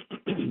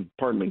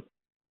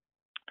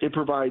it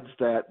provides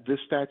that this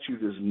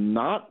statute is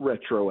not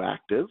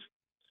retroactive,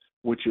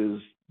 which is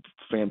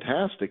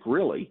fantastic,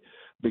 really,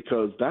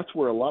 because that's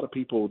where a lot of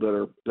people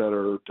that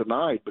are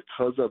denied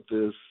because of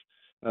this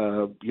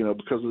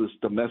because of this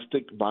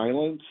domestic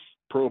violence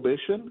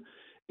prohibition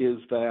is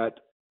that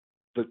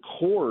the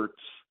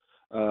courts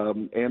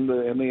and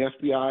the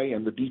FBI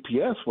and the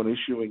DPS, when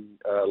issuing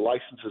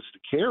licenses to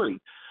carry,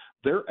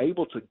 they're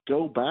able to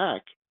go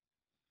back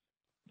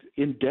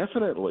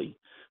indefinitely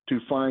to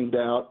find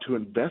out, to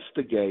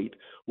investigate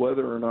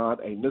whether or not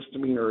a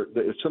misdemeanor,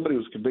 if somebody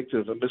was convicted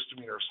of a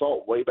misdemeanor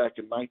assault way back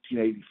in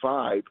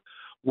 1985,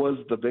 was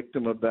the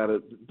victim of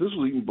that. This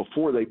was even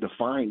before they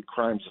defined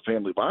crimes of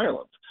family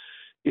violence.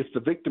 If the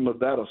victim of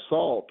that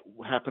assault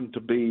happened to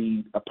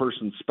be a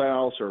person's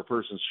spouse or a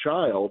person's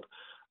child,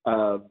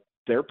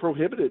 they're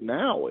prohibited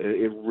now.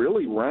 It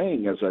really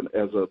rang as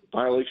a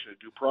violation of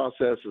due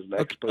process, as an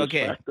ex post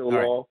facto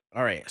law.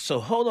 All right. So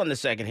hold on a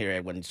second here,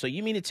 Edwin. So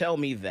you mean to tell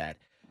me that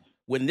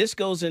when this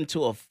goes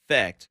into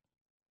effect,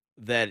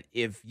 that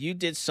if you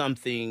did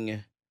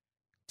something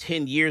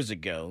 10 years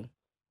ago,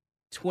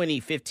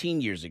 20,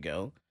 15 years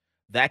ago,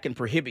 that can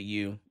prohibit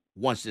you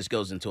once this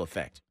goes into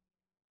effect?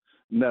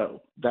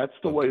 No, that's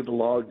the way the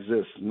law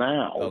exists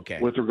now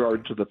with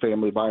regard to the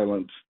family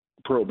violence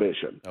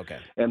prohibition. Okay.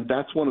 And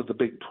that's one of the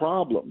big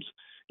problems,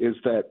 is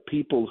that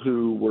people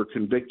who were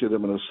convicted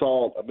of an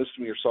assault, a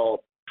misdemeanor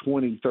assault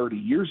 20, 30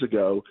 years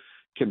ago,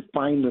 can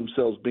find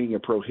themselves being a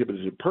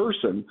prohibited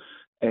person,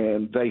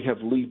 and they have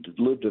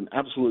lived an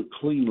absolute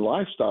clean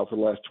lifestyle for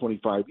the last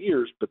 25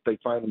 years, but they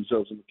find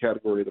themselves in the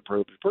category of the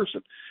prohibited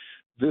person.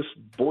 This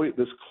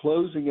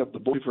closing of the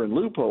boyfriend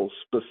loophole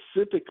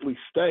specifically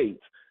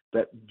states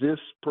that this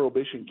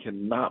prohibition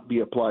cannot be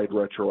applied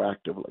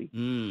retroactively.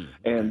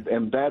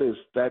 And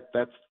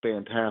that's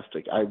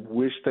fantastic. I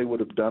wish they would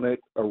have done it.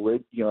 I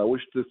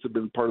wish this had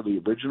been part of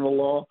the original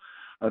law.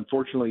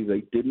 Unfortunately,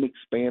 they didn't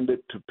expand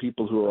it to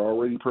people who are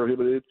already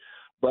prohibited.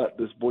 But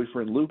this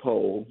boyfriend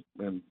loophole,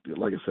 and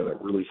like I said, I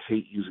really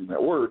hate using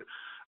that word,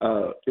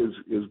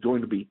 is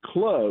going to be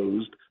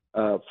closed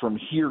from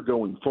here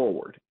going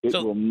forward. It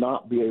will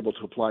not be able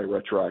to apply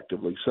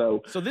retroactively.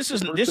 So this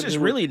is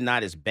really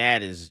not as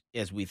bad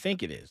as we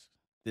think it is.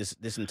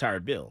 This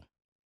entire bill.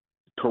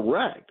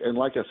 Correct. And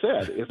like I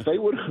said, if they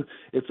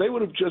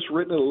would have just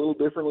written it a little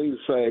differently to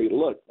say,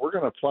 look, we're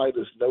going to apply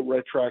this no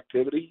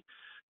retroactivity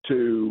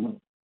to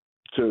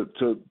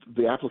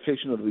the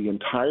application of the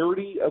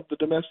entirety of the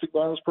domestic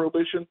violence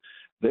prohibition,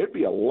 there'd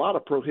be a lot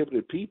of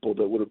prohibited people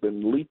that would have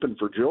been leaping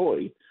for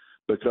joy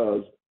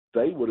because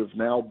they would have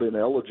now been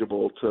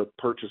eligible to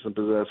purchase and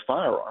possess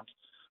firearms.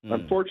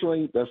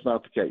 Unfortunately, that's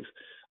not the case.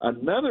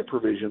 Another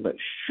provision that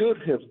should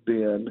have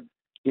been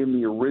in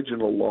the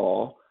original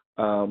law,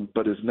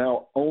 but is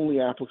now only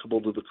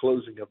applicable to the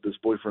closing of this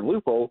boyfriend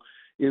loophole,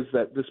 is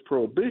that this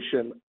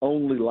prohibition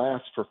only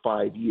lasts for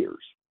 5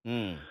 years.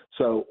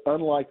 So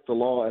unlike the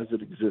law as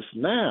it exists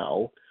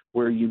now,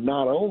 where you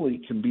not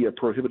only can be a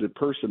prohibited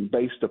person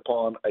based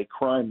upon a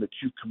crime that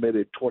you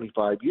committed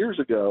 25 years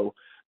ago,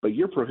 but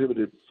you're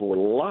prohibited for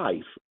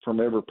life from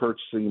ever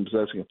purchasing and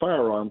possessing a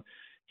firearm.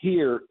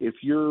 Here, if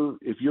your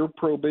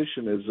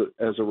prohibition is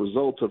as a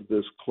result of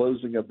this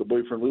closing of the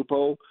boyfriend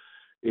loophole,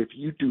 if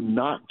you do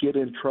not get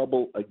in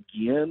trouble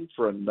again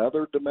for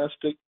another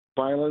domestic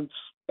violence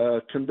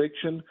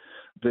conviction,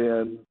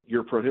 then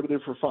you're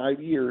prohibited for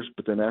 5 years,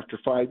 but then after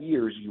 5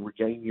 years, you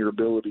regain your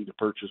ability to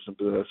purchase and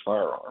possess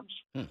firearms.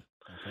 Okay.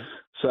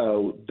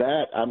 So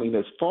that, I mean,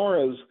 as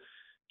far as,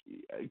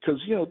 because,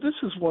 this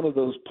is one of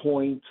those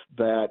points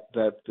that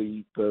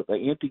the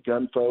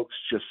anti-gun folks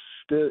just,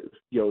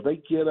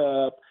 they get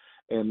up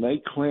and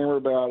they clamor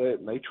about it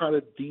and they try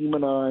to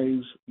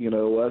demonize,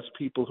 us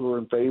people who are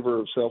in favor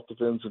of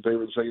self-defense, in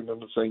favor of the Second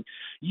Amendment, saying,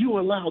 you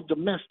allow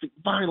domestic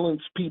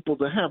violence people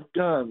to have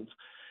guns.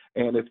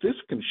 And if this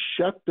can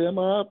shut them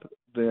up,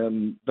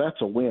 then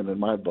that's a win in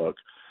my book,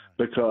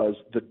 because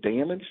the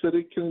damage that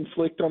it can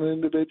inflict on an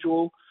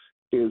individual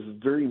is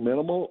very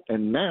minimal.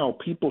 And now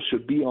people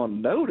should be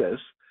on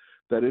notice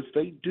that if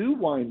they do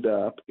wind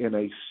up in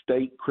a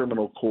state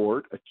criminal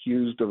court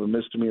accused of a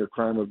misdemeanor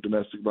crime of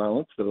domestic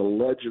violence that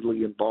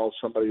allegedly involves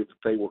somebody that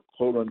they were,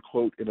 quote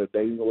unquote, in a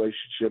dating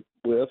relationship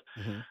with,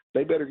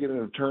 they better get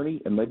an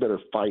attorney and they better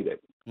fight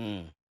it.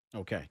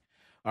 Okay.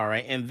 All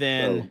right. And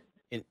then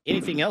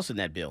anything else in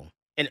that bill?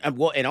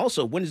 And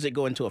also, when does it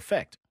go into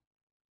effect?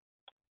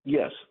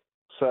 Yes.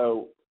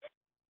 So,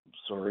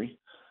 sorry.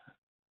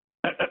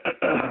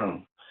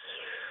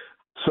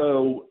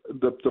 So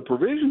the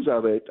provisions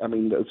of it, I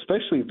mean,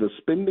 especially the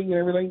spending and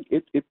everything,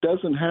 it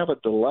doesn't have a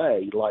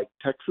delay like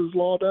Texas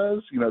law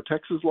does.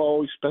 Texas law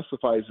always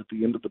specifies at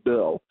the end of the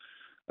bill,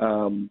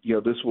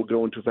 this will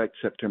go into effect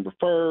September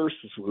 1st.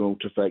 This will go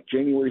into effect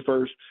January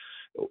 1st.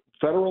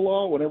 Federal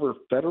law, whenever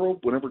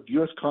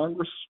U.S.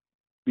 Congress,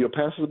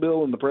 passes a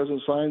bill and the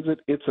president signs it,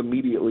 it's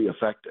immediately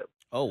effective.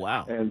 Oh,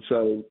 wow. And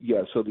so,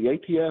 so the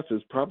ATF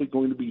is probably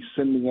going to be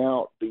sending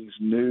out these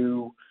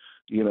new,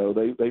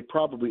 they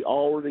probably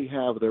already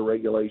have their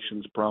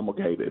regulations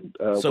promulgated.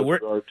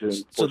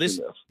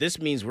 This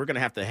means we're going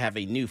to have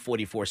a new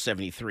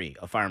 4473,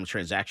 a firearms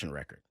transaction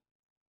record.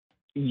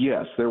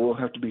 Yes, there will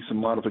have to be some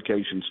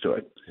modifications to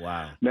it.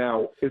 Wow.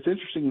 Now, it's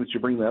interesting that you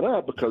bring that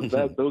up because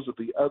those are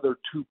the other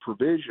two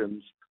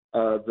provisions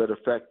that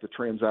affect the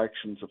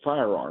transactions of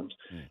firearms,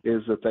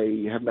 is that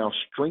they have now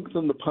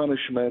strengthened the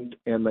punishment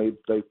and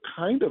they've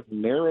kind of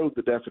narrowed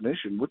the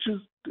definition, which is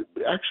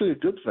actually a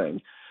good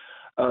thing,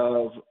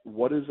 of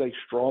what is a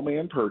straw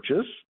man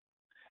purchase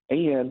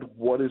and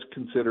what is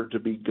considered to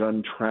be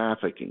gun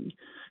trafficking.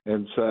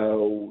 And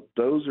so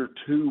those are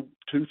two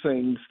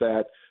things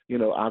that,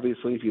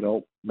 obviously if you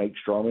don't make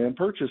straw man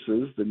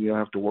purchases, then you don't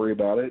have to worry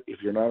about it.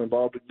 If you're not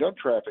involved in gun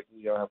trafficking,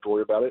 you don't have to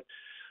worry about it.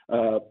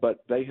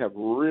 But they have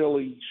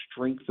really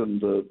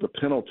strengthened the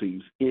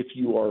penalties if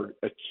you are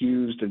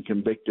accused and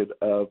convicted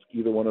of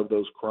either one of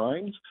those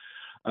crimes.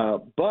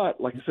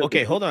 But like I said,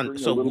 okay, hold on.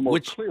 So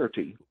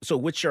clarity. So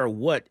which are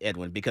what,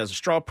 Edwin? Because a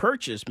straw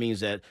purchase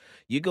means that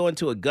you go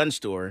into a gun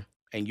store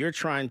and you're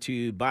trying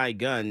to buy a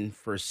gun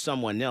for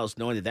someone else,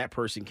 knowing that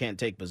person can't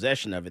take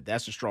possession of it.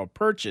 That's a straw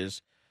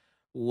purchase.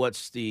 What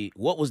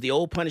was the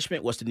old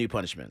punishment? What's the new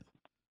punishment?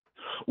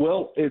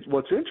 Well,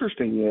 what's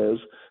interesting is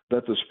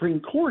that the Supreme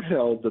Court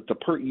held that the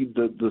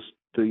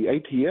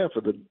ATF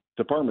or the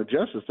Department of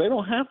Justice, they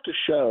don't have to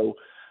show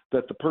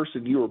that the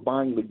person you were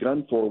buying the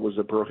gun for was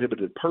a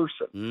prohibited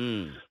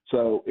person.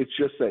 So it's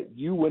just that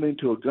you went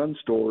into a gun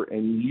store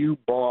and you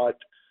bought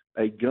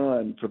a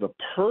gun for the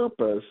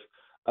purpose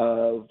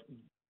of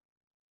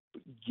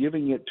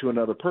giving it to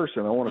another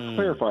person. I want to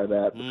clarify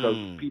that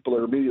because people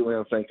are immediately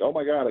going to think, oh,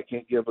 my God, I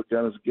can't give a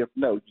gun as a gift.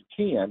 No, you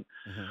can.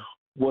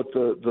 What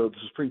the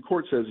Supreme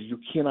Court says is you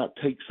cannot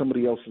take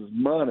somebody else's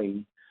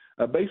money.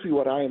 Basically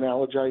what I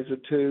analogize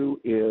it to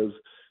is,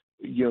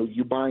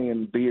 you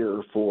buying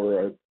beer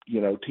for a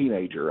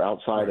teenager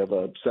outside of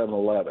a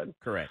 7-Eleven.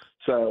 Correct.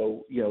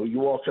 So, you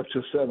walk up to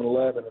a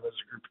 7-Eleven and there's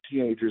a group of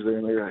teenagers there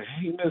and they're like,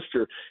 hey,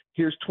 mister,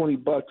 here's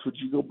 $20. Would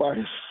you go buy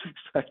a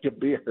six-pack of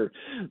beer?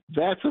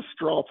 That's a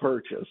straw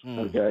purchase,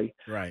 okay?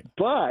 Right.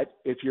 But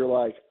if you're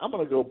like, I'm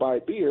going to go buy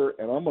beer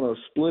and I'm going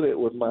to split it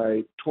with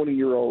my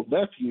 20-year-old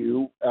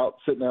nephew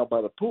sitting out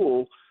by the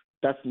pool,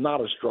 that's not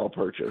a straw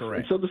purchase. Correct.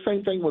 And so the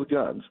same thing with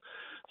guns.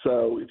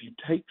 So if you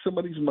take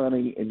somebody's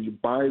money and you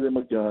buy them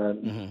a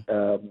gun,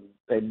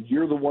 and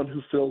you're the one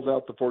who fills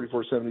out the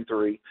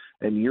 4473,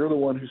 and you're the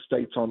one who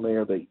states on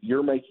there that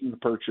you're making the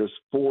purchase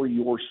for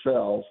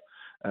yourself,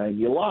 and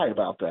you lie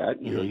about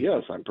that, you go,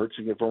 yes, I'm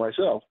purchasing it for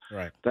myself.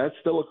 Right. That's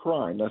still a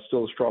crime. That's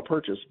still a straw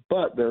purchase.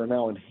 But there are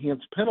now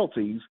enhanced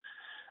penalties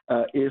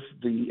if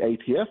the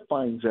ATF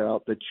finds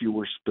out that you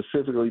were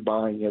specifically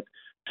buying it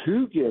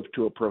to give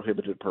to a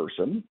prohibited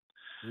person,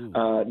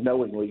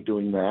 knowingly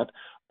doing that,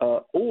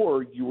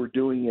 or you were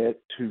doing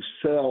it to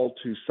sell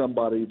to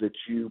somebody that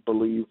you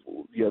believe,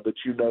 that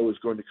is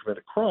going to commit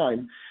a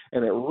crime,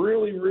 and it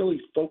really, really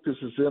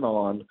focuses in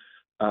on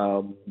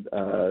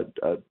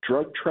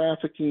drug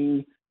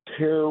trafficking,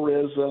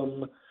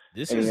 terrorism.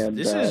 This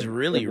is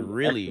really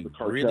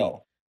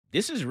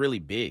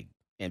big,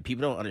 and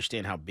people don't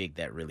understand how big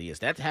that really is.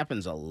 That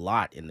happens a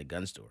lot in the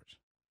gun stores.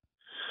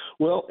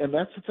 Well, and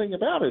that's the thing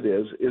about it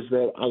is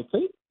that I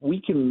think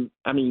we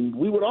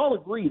would all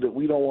agree that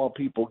we don't want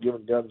people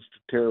giving guns to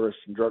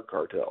terrorists and drug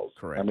cartels.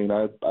 Correct. I mean,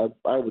 I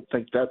would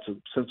think that's a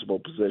sensible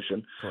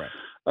position. Correct.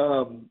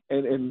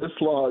 And this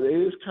law, it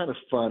is kind of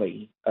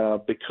funny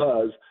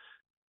because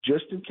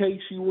just in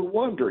case you were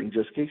wondering,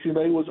 just in case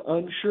anybody was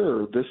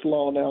unsure, this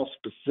law now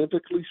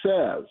specifically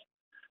says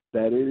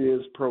that it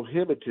is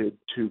prohibited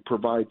to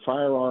provide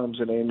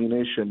firearms and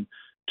ammunition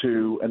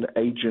to an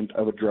agent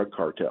of a drug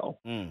cartel.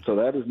 So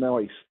that is now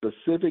a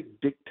specific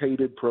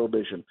dictated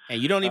prohibition.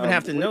 And you don't even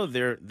have to know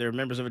they're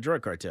members of a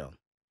drug cartel.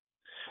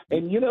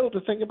 And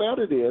the thing about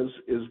it is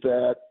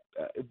that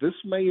this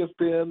may have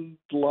been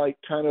like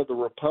kind of the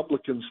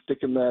Republicans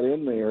sticking that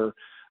in there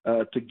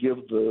to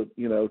give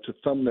to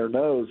thumb their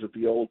nose at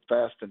the old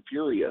Fast and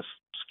Furious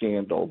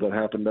scandal that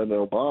happened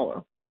under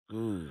Obama.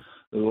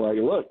 It was like,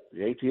 look,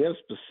 the ATF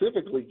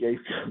specifically gave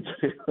guns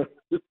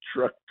to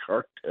drug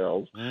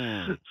cartels.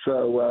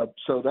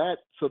 So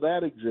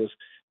that exists.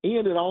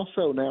 And it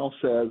also now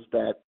says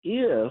that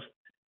if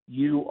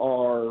you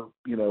are,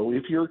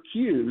 if you're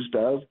accused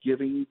of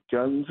giving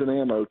guns and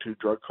ammo to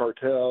drug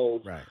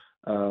cartels,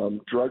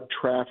 drug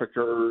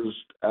traffickers,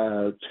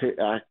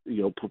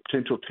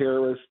 potential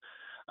terrorists,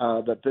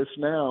 that this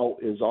now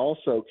is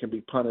also can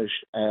be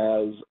punished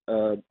as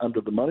under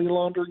the money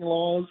laundering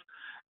laws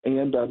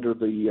and under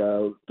the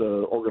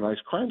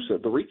organized crime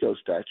set, the RICO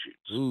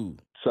statutes.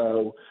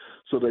 So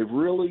they've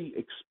really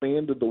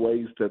expanded the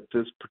ways that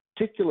this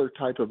particular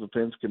type of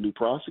offense can be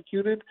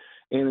prosecuted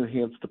and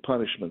enhance the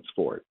punishments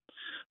for it.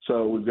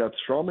 So we've got the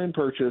straw man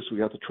purchase, we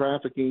got the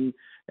trafficking,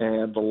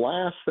 and the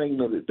last thing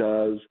that it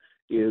does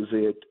is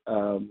it,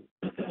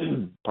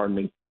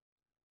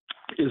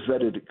 is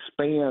that it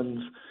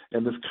expands,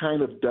 and this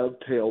kind of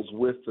dovetails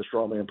with the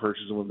straw man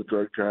purchase and with the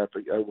drug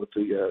traffic, with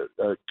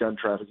the gun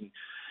trafficking,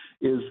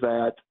 is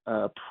that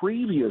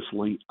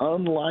previously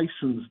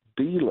unlicensed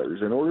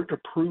dealers, in order to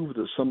prove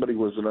that somebody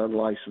was an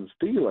unlicensed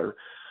dealer,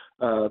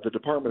 the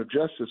Department of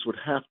Justice would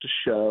have to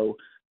show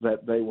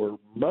that they were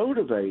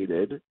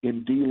motivated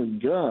in dealing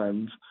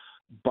guns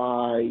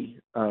by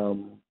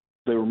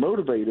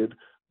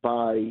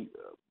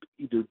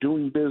either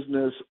doing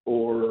business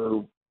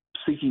or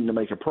seeking to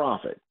make a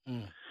profit.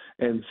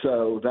 And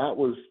so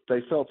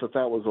they felt that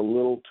was a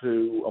little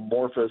too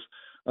amorphous.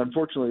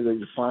 Unfortunately, they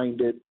defined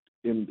it.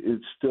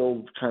 It's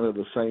still kind of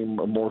the same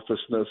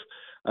amorphousness.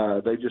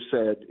 They just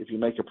said if you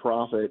make a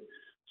profit,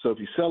 so if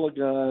you sell a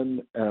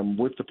gun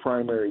with the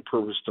primary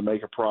purpose to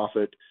make a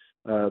profit,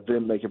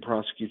 then they can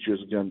prosecute you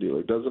as a gun dealer.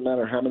 It doesn't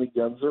matter how many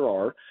guns there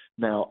are.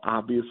 Now,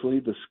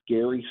 obviously, the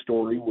scary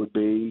story would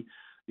be,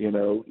 if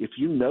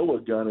a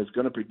gun is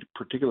going to be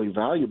particularly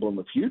valuable in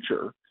the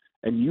future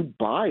and you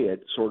buy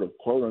it sort of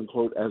quote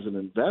unquote as an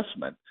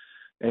investment,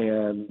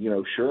 and,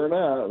 sure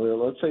enough,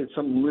 let's say it's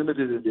some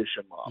limited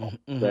edition model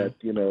that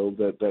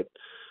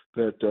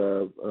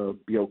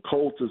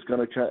Colt is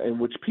going to cut, in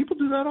which people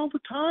do that all the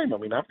time. I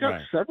mean, I've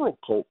got several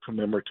Colt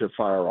commemorative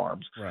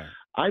firearms.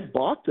 I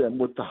bought them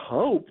with the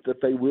hope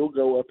that they will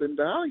go up in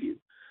value.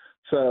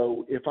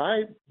 So if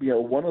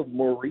one of the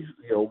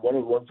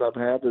ones I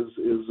have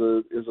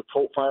is a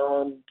Colt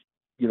firearm,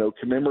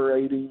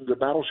 commemorating the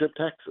battleship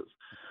Texas.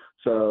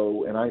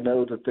 So, and I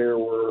know that there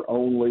were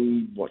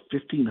only,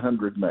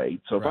 1,500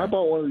 made. So if I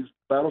bought one of these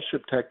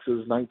Battleship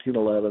Texas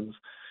 1911s,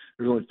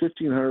 there's only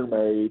 1,500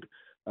 made.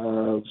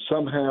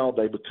 Somehow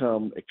they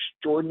become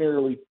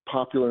extraordinarily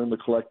popular in the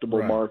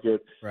collectible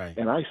market,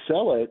 and I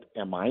sell it.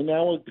 Am I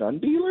now a gun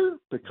dealer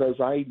because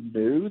I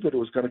knew that it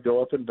was going to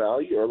go up in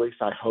value, or at least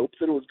I hoped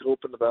that it would go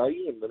up in the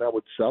value, and then I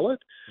would sell it?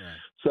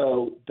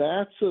 So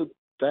that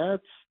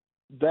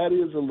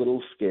is a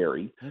little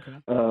scary.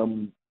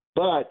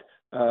 But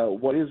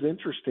what is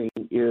interesting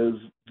is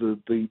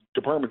the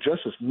Department of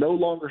Justice no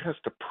longer has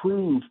to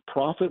prove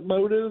profit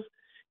motive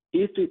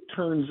if it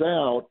turns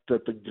out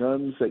that the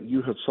guns that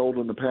you have sold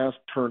in the past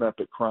turn up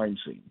at crime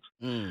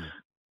scenes.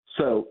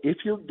 So if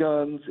your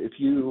guns,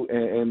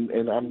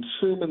 and I'm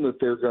assuming that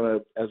they're going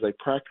to, as a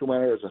practical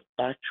matter, as a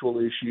factual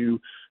issue,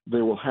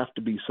 there will have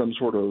to be some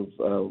sort of,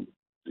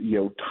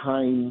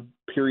 time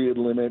period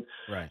limit.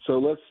 So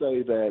let's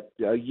say that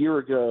a year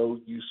ago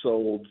you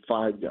sold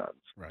 5 guns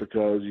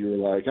because you were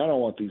like, I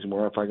don't want these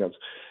more 5 guns.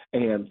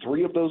 And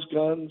 3 of those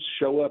guns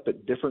show up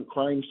at different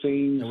crime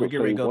scenes. We're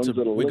going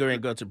to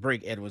go to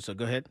break, Edwin, so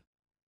go ahead.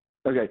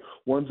 Okay.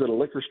 One's at a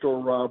liquor store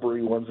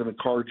robbery, one's in a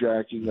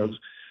carjacking.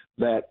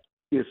 That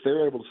if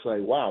they're able to say,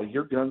 wow,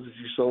 your guns that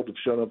you sold have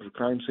shown up at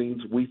crime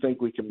scenes, we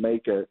think we can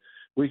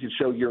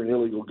show you're an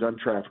illegal gun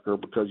trafficker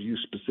because you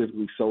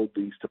specifically sold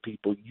these to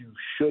people you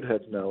should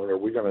have known, or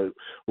we're going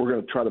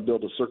to try to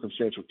build a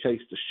circumstantial case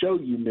to show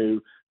you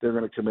knew they're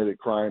going to commit a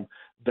crime.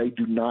 They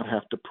do not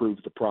have to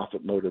prove the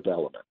profit motive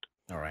element.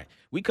 All right.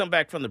 We come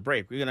back from the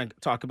break. We're going to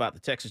talk about the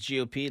Texas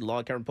GOP,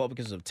 Law-Abiding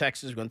Republicans of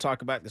Texas. We're going to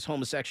talk about this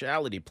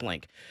homosexuality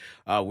plank.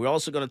 We're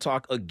also going to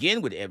talk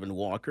again with Edwin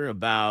Walker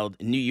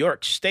about New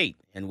York State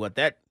and what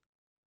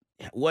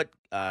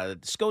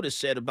SCOTUS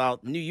said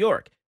about New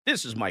York.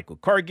 This is Michael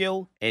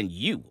Cargill, and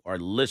you are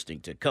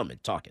listening to Come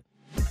and Talk It.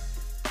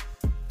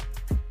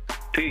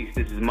 Peace.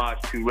 This is Maj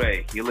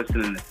Toure. You're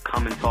listening to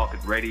Come and Talk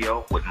It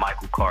Radio with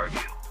Michael Cargill.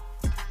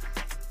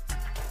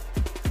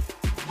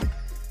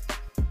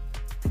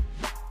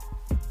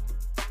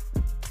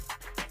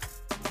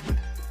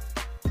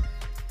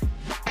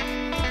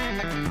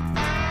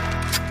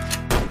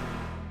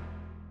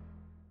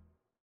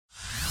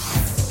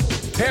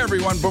 Hey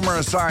everyone, Boomer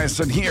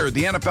Esiason here.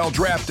 The NFL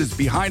draft is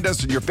behind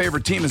us and your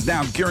favorite team is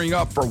now gearing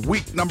up for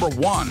week number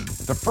 1.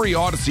 The free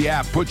Odyssey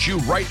app puts you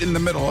right in the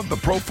middle of the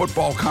pro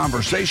football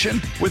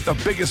conversation with the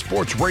biggest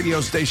sports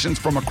radio stations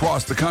from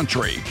across the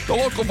country. The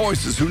local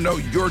voices who know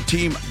your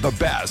team the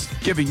best,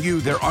 giving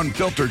you their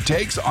unfiltered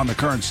takes on the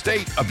current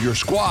state of your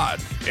squad.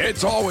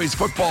 It's always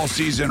football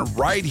season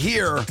right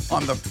here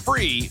on the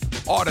free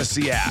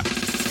Odyssey app.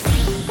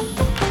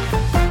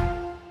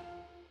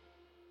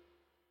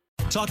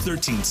 Talk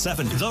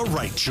 1370, the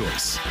right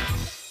choice.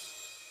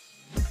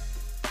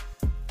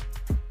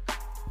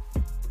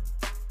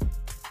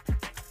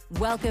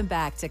 Welcome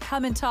back to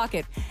Come and Talk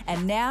It.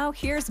 And now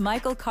here's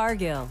Michael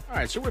Cargill. All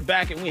right, so we're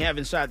back, and we have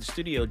inside the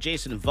studio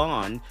Jason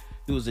Vaughn,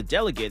 who is a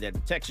delegate at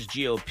the Texas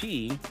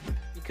GOP,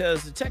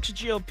 because the Texas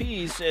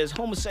GOP says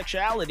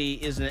homosexuality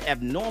is an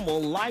abnormal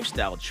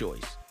lifestyle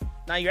choice.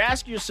 Now, you're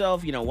asking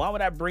yourself, why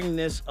would I bring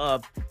this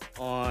up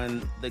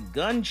on the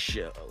gun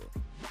show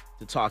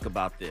to talk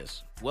about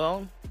this?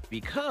 Well,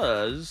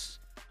 because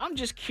I'm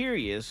just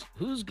curious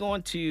who's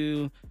going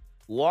to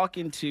walk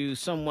into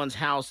someone's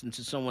house,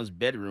 into someone's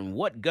bedroom.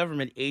 What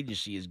government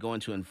agency is going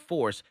to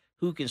enforce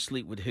who can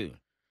sleep with who?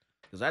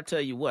 Because I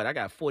tell you what, I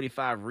got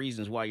 45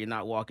 reasons why you're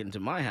not walking into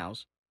my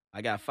house.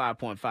 I got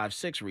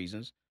 5.56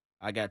 reasons.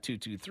 I got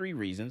 223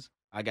 reasons.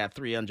 I got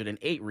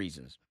 308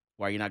 reasons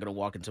why you're not going to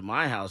walk into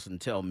my house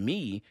and tell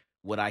me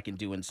what I can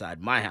do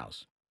inside my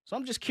house. So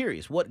I'm just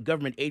curious, what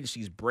government agency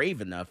is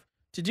brave enough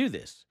to do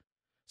this?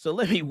 So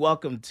let me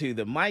welcome to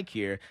the mic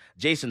here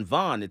Jason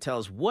Vaughn to tell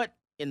us what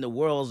in the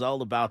world is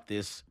all about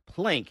this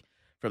plank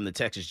from the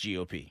Texas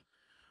GOP.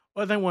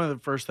 Well, I think one of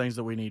the first things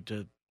that we need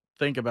to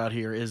think about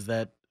here is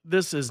that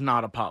this is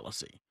not a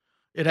policy.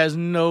 It has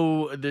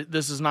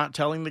this is not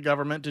telling the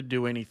government to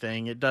do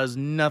anything. It does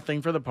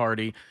nothing for the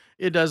party.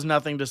 It does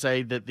nothing to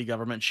say that the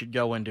government should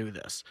go and do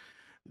this.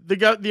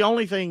 The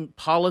only thing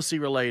policy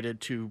related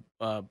to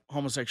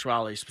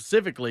homosexuality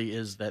specifically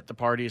is that the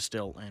party is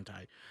still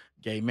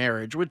anti-gay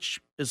marriage, which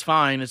is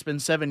fine. It's been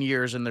 7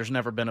 years and there's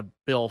never been a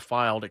bill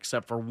filed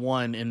except for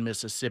one in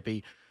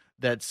Mississippi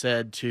that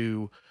said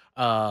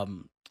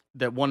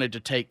that wanted to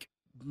take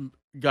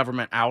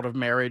government out of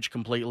marriage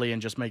completely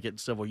and just make it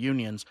civil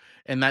unions.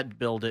 And that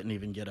bill didn't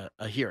even get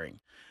a hearing.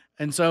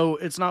 And so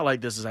it's not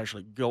like this is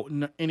actually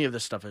any of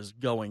this stuff is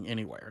going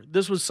anywhere.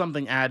 This was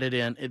something added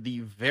in at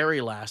the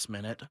very last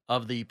minute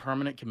of the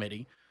permanent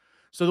committee.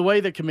 So the way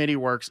the committee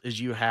works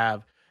is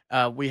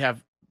we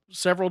have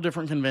several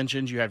different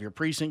conventions. You have your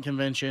precinct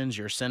conventions,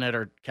 your Senate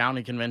or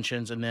county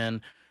conventions, and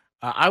then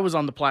I was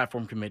on the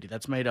platform committee.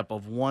 That's made up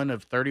of one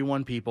of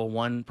 31 people,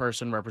 one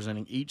person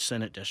representing each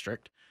Senate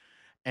district.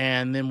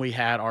 And then we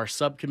had our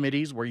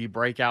subcommittees where you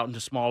break out into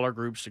smaller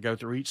groups to go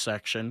through each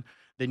section.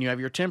 Then you have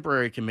your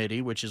temporary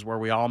committee, which is where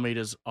we all meet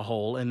as a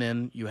whole. And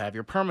then you have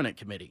your permanent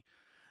committee.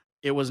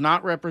 It was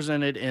not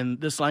represented in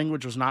this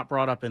language was not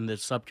brought up in the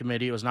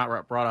subcommittee. It was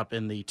not brought up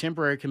in the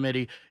temporary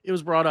committee. It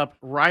was brought up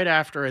right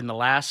after, in the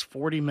last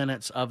 40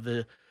 minutes of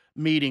the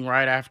meeting,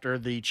 right after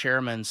the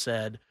chairman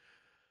said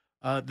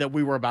that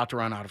we were about to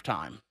run out of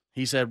time.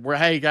 He said,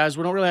 hey, guys,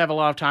 we don't really have a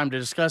lot of time to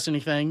discuss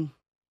anything.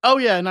 Oh,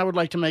 yeah, and I would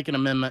like to make an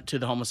amendment to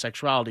the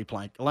homosexuality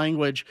plank,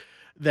 language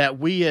that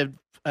we have,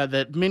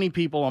 that many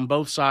people on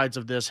both sides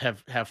of this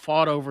have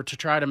fought over to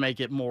try to make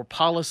it more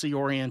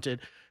policy-oriented,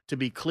 to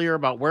be clear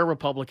about where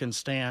Republicans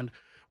stand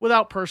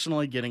without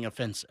personally getting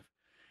offensive.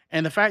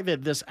 And the fact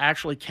that this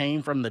actually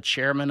came from the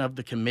chairman of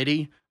the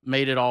committee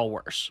made it all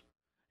worse.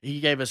 He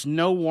gave us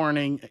no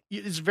warning.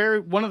 It's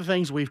one of the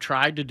things we've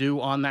tried to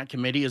do on that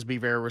committee is be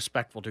very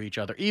respectful to each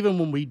other, even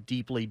when we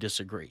deeply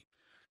disagree,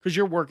 because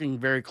you're working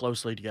very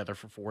closely together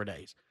for 4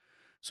 days.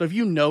 So if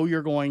you know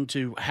you're going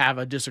to have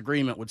a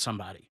disagreement with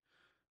somebody,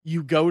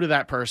 you go to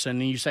that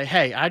person and you say,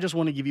 hey, I just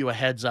want to give you a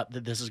heads up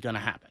that this is going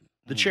to happen.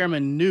 The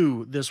chairman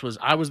knew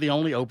I was the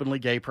only openly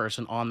gay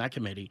person on that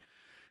committee.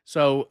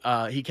 So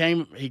he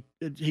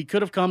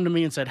could have come to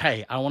me and said,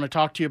 hey, I want to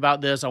talk to you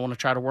about this. I want to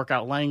try to work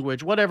out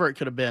language, whatever it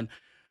could have been.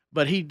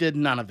 But he did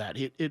none of that.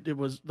 It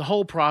was, the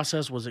whole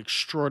process was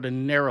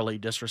extraordinarily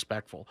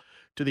disrespectful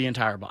to the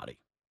entire body.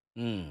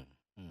 And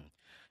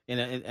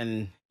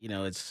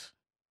it's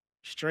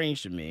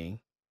strange to me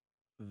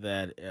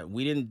that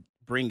we didn't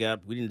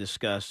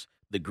discuss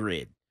the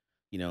grid.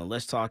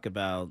 Let's talk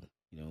about,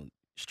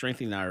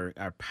 strengthening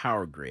our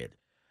power grid.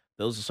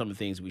 Those are some of the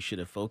things we should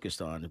have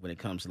focused on when it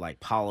comes to like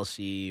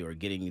policy or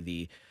getting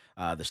the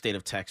state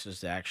of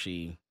Texas to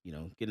actually,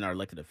 getting our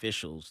elected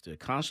officials to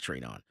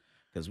concentrate on,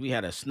 because we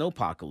had a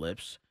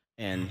snowpocalypse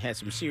and had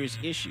some serious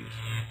issues.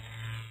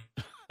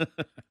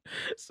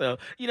 So,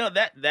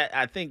 that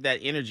I think that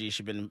energy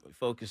should have been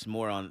focused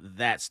more on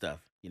that stuff,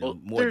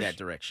 more that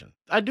direction.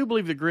 I do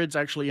believe the grid's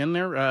actually in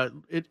there.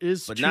 It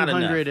is, but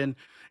 200 and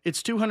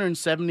it's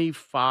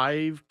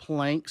 275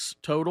 planks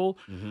total.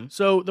 Mm-hmm.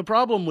 So the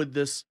problem with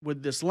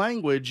this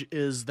language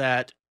is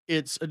that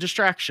it's a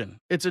distraction.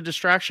 It's a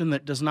distraction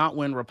that does not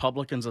win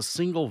Republicans a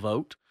single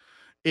vote.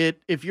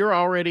 If you're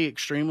already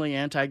extremely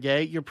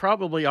anti-gay, you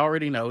probably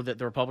already know that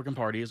the Republican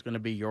Party is going to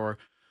be your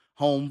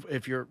home.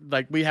 If you're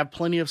like, we have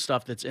plenty of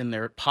stuff that's in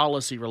there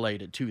policy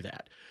related to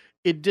that.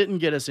 It didn't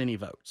get us any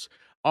votes.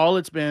 All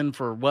it's been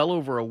for well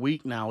over a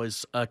week now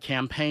is a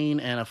campaign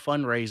and a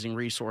fundraising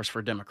resource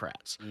for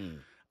Democrats.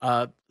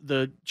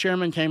 The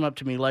chairman came up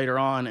to me later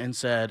on and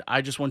said,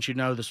 I just want you to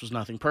know this was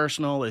nothing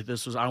personal.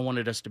 I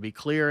wanted us to be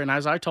clear. And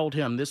as I told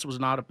him, this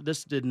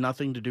did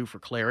nothing to do for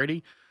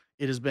clarity.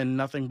 It has been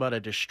nothing but a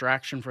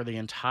distraction for the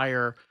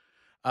entire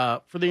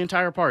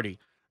party.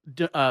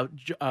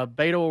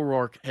 Beto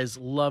O'Rourke is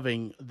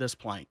loving this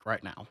plank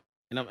right now.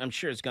 And I'm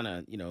sure it's going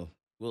to,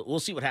 we'll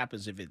see what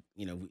happens if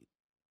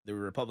the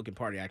Republican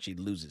Party actually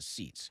loses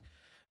seats.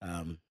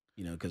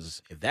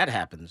 Because if that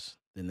happens,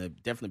 then they're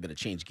definitely going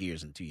to change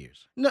gears in 2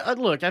 years. No,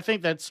 look, I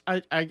think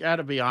I got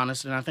to be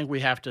honest, and I think we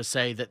have to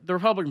say that the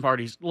Republican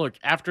parties, look,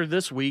 after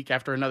this week,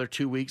 after another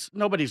 2 weeks,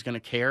 nobody's going to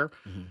care.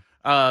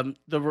 Mm-hmm.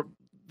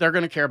 They're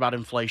going to care about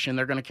inflation.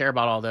 They're going to care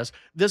about all this.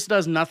 This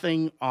does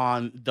nothing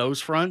on those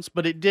fronts,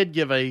 but it did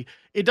give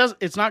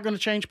it's not going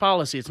to change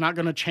policy. It's not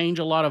going to change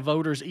a lot of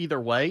voters either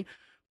way.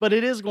 But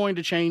it is going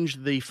to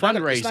change the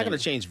fundraising. It's not going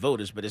to change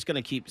voters, but it's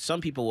going to keep some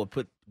people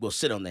will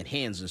sit on their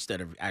hands instead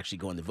of actually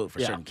going to vote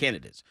for certain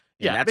candidates.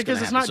 And because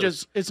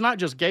it's not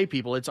just gay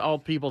people. It's all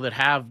people that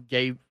have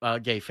gay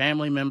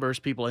family members,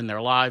 people in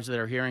their lives that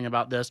are hearing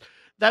about this.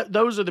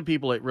 Those are the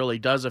people it really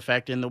does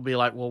affect, and they'll be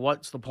like, well,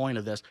 what's the point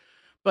of this?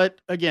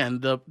 But again,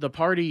 the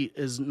party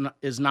is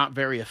not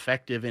very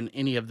effective in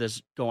any of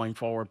this going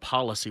forward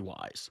policy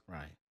wise.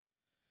 Right.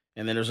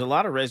 And then there's a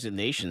lot of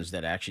resignations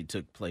that actually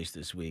took place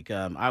this week.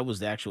 I was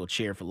the actual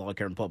chair for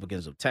Law-Abiding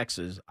Republicans of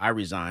Texas. I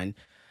resigned,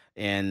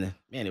 and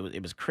man,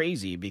 it was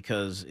crazy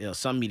because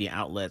some media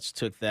outlets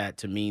took that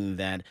to mean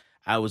that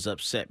I was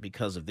upset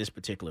because of this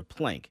particular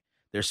plank.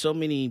 There's so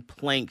many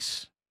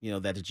planks,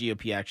 that the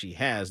GOP actually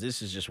has.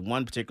 This is just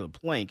one particular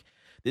plank.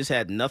 This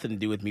had nothing to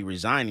do with me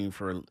resigning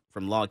from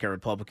Law-Abiding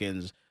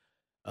Republicans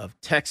of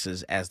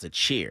Texas as the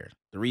chair.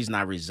 The reason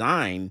I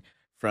resigned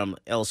from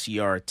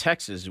LCR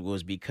Texas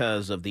was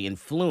because of the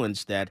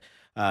influence that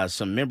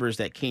some members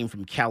that came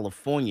from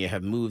California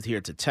have moved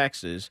here to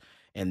Texas,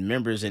 and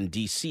members in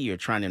D.C. are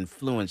trying to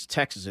influence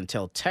Texas and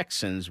tell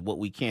Texans what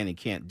we can and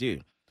can't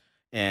do.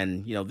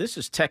 And, this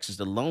is Texas,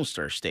 the Lone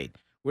Star State.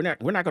 We're not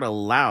going to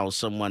allow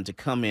someone to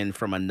come in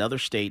from another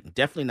state,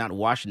 definitely not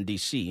Washington,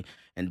 D.C.,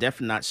 and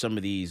definitely not some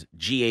of these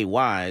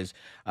GAYs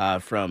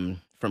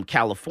from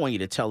California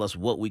to tell us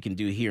what we can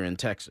do here in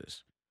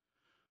Texas.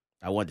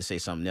 I wanted to say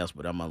something else,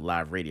 but I'm on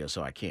live radio,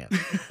 so I can't.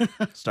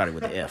 Started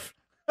with the F.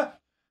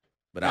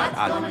 But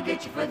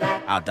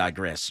I'll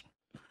digress.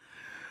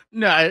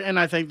 No, and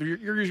I think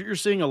you're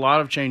seeing a lot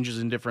of changes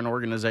in different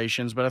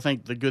organizations, but I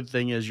think the good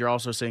thing is you're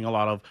also seeing a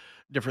lot of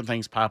different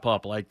things pop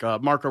up, like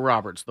Marco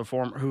Roberts, the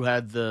former who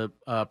had the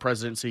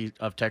presidency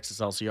of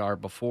Texas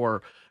LCR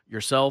before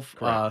yourself,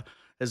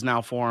 has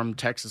now formed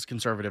Texas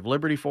Conservative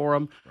Liberty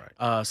Forum,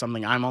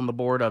 something I'm on the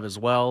board of as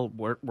well.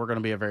 We're going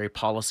to be a very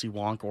policy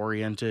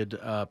wonk-oriented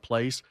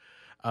place,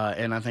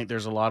 and I think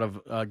there's a lot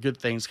of good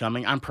things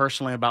coming. I'm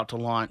personally about to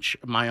launch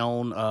my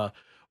own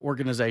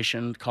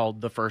organization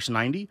called The First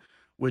 90,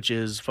 which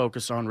is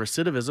focused on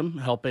recidivism,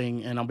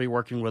 and I'll be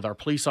working with our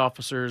police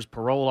officers,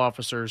 parole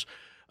officers,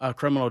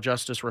 criminal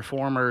justice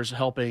reformers,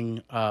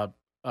 helping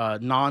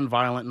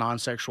non-violent,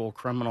 non-sexual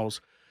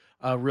criminals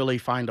really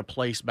find a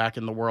place back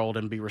in the world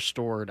and be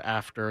restored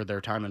after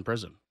their time in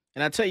prison.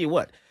 And I tell you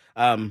what,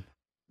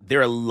 there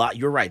are a lot.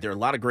 You're right. There are a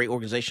lot of great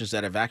organizations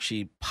that have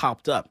actually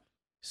popped up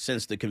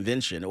since the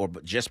convention, or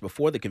just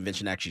before the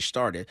convention actually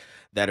started,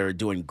 that are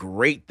doing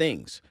great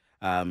things.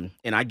 And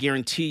I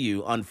guarantee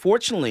you,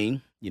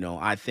 unfortunately,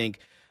 I think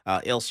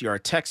LCR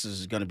Texas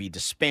is going to be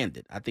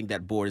disbanded. I think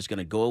that board is going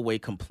to go away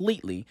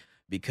completely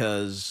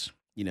because,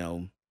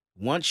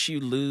 once you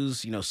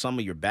lose, some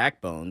of your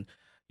backbone,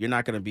 you're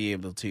not going to be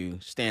able to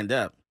stand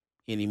up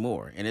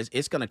anymore. And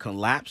it's going to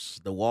collapse.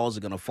 The walls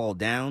are going to fall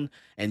down.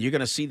 And you're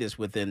going to see this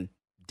within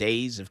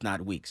days, if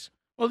not weeks.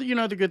 Well,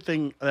 the good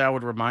thing that I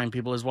would remind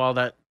people is while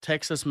that the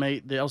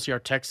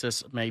LCR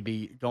Texas may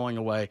be going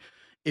away,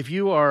 if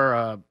you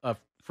are a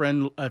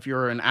friend, if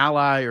you're an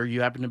ally or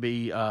you happen to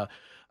be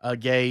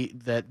gay,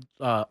 that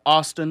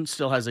Austin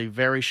still has a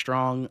very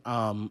strong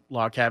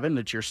log cabin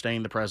that you're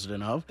staying the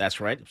president of. That's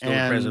right. Still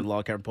the president of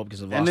Log Cabin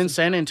Republicans of Austin. And then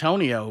San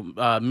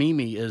Antonio,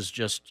 Mimi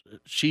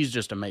she's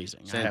just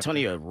amazing. San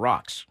Antonio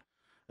rocks.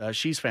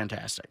 She's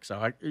fantastic.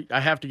 So I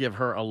have to give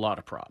her a lot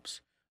of props.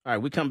 All right,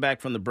 we come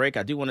back from the break.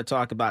 I do want to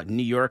talk about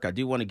New York. I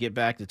do want to get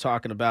back to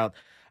talking about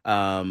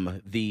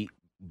the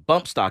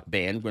bump stock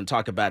ban. We're going to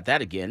talk about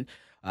that again.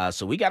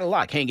 So we got a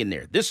lot. Hang in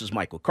there. This is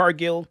Michael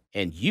Cargill,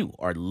 and you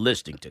are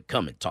listening to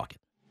Come and Talk It.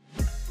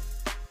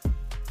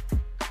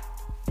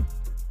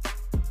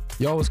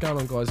 Yo, what's going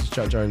on, guys? It's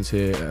Jack Jones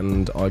here,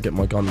 and I get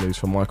my gun news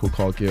from Michael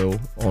Cargill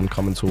on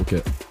Come and Talk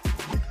It.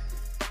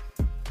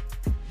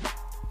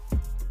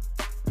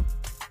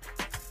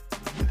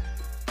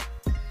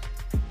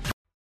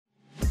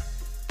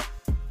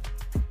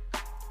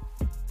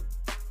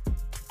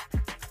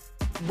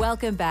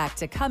 Welcome back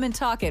to Come and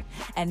Talk It.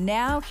 And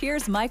now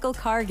here's Michael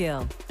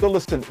Cargill. So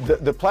listen,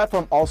 the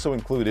platform also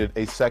included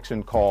a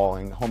section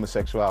calling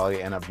homosexuality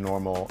an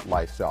abnormal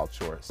lifestyle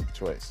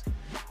choice.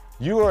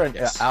 You are an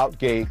out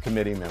gay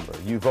committee member.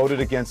 You voted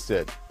against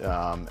it,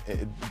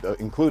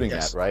 including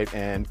that, right?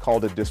 And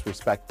called it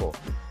disrespectful.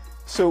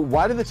 So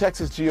why did the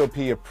Texas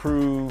GOP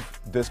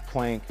approve this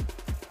plank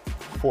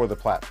for the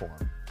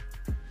platform?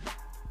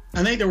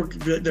 I think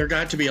there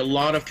got to be a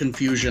lot of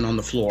confusion on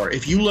the floor.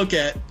 If you look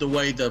at the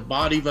way the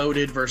body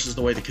voted versus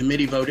the way the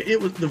committee voted,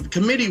 the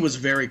committee was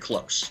very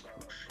close.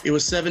 It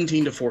was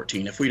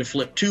 17-14. If we'd have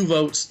flipped 2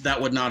 votes,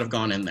 that would not have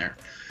gone in there.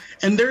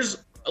 And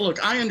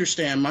look, I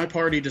understand my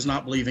party does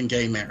not believe in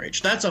gay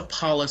marriage. That's a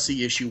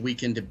policy issue we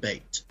can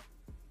debate.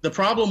 The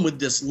problem with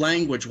this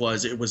language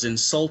was it was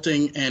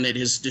insulting, and it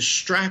is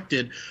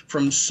distracted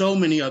from so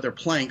many other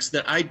planks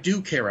that I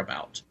do care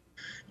about.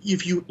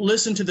 If you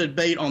listen to the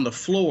debate on the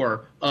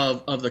floor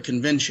of the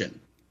convention,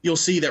 you'll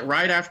see that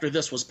right after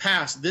this was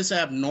passed, this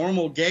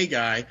abnormal gay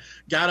guy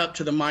got up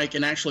to the mic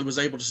and actually was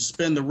able to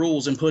suspend the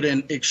rules and put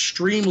in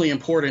extremely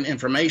important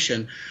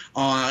information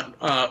on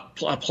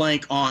a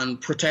plank on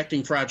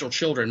protecting fragile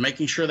children,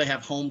 making sure they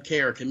have home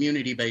care,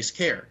 community-based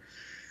care.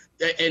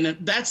 And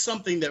that's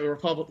something that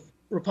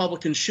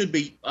Republicans should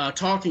be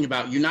talking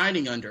about,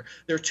 uniting under.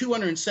 There are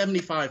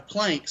 275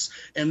 planks,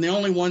 and the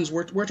only ones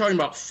we're talking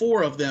about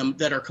 4 of them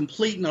that are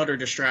complete and utter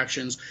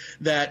distractions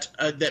that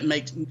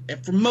make,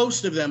 for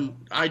most of them,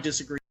 I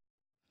disagree.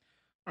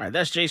 All right,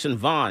 that's Jason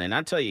Vaughn, and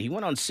I tell you, he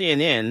went on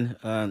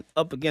CNN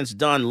up against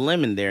Don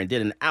Lemon there and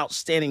did an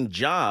outstanding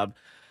job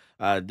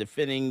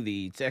defending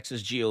the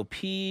Texas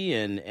GOP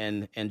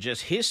and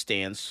just his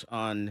stance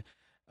on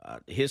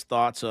his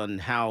thoughts on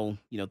how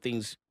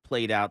things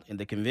played out in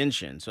the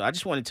convention. So I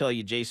just want to tell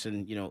you,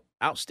 Jason,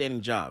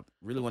 outstanding job.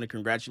 Really want to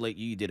congratulate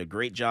you. You did a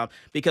great job,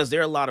 because there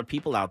are a lot of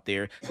people out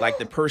there, like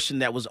the person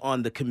that was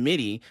on the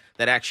committee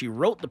that actually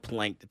wrote the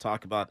plank to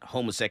talk about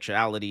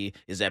homosexuality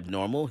is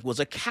abnormal, was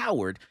a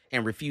coward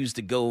and refused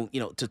to go,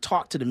 to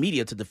talk to the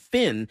media to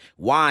defend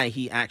why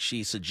he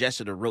actually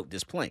suggested or wrote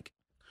this plank.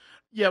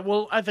 Yeah,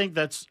 well, I think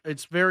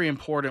it's very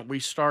important we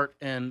start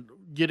and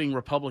getting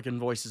Republican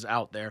voices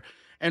out there.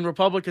 And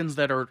Republicans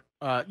that are,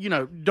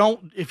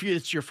 if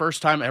it's your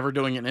first time ever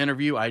doing an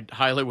interview, I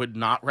highly would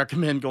not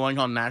recommend going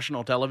on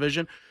national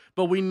television.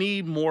 But we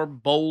need more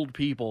bold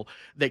people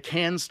that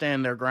can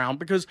stand their ground.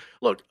 Because,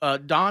 look,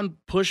 Don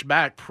pushed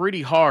back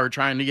pretty hard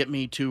trying to get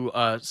me to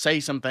say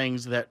some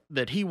things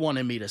that he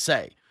wanted me to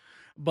say.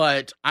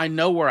 But I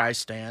know where I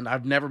stand.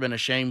 I've never been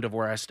ashamed of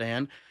where I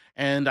stand.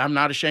 And I'm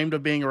not ashamed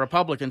of being a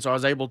Republican, so I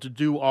was able to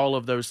do all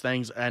of those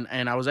things,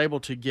 and I was able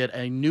to get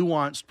a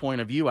nuanced point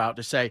of view out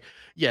to say,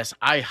 yes,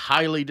 I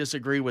highly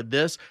disagree with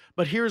this,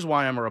 but here's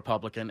why I'm a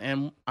Republican.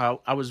 And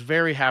I was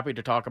very happy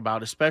to talk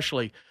about,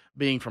 especially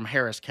being from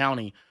Harris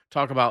County,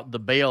 talk about the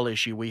bail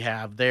issue we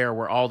have there,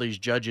 where all these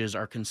judges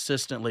are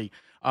consistently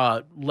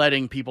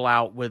letting people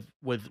out with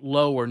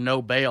low or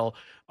no bail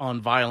on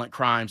violent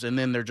crimes, and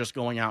then they're just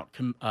going out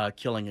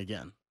killing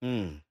again.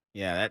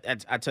 Yeah,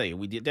 that's, I tell you,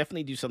 we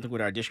definitely do something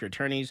with our district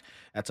attorneys.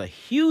 That's a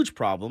huge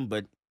problem,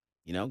 but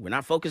we're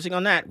not focusing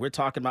on that. We're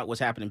talking about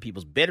what's happening in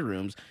people's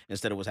bedrooms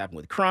instead of what's happening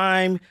with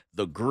crime,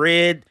 the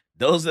grid.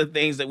 Those are the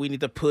things that we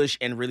need to push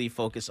and really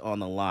focus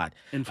on a lot.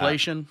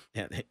 Inflation,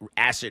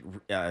 asset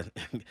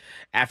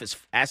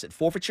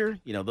forfeiture,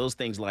 those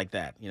things like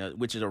that,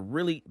 which is a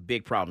really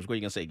big problem. What are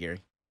you going to say, Gary?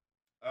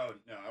 Oh,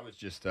 no, I was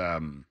just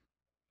in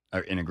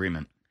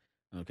agreement.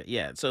 Okay,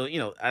 yeah. So,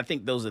 I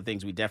think those are the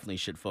things we definitely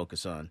should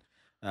focus on.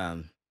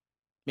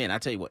 Man, I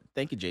tell you what,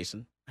 thank you,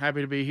 Jason.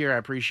 Happy to be here. I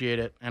appreciate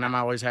it. And I'm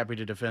always happy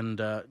to defend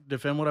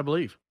what I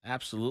believe.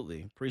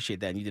 Absolutely. Appreciate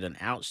that. And you did an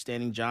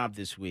outstanding job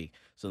this week.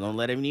 So don't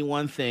let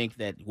anyone think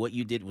that what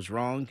you did was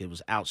wrong. It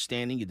was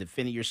outstanding. You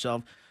defended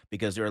yourself,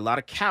 because there are a lot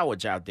of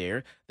cowards out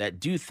there that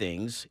do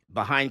things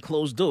behind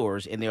closed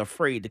doors, and they're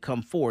afraid to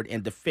come forward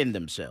and defend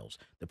themselves.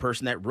 The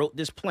person that wrote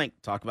this plank,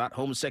 talk about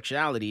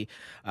homosexuality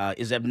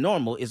is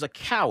abnormal, is a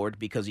coward,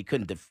 because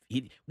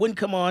he wouldn't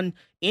come on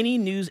any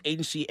news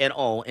agency at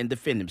all and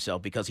defend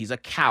himself, because he's a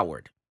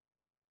coward.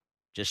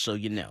 Just so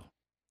you know.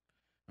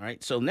 All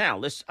right. So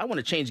now I want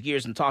to change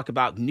gears and talk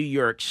about New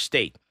York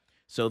State.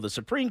 So the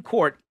Supreme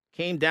Court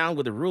came down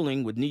with a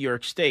ruling with New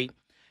York State.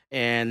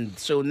 And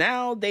so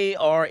now they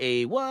are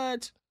a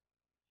what?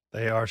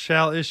 They are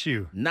shall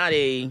issue. Not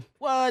a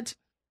what?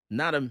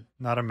 Not a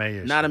may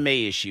issue. Not a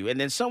may issue. And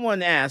then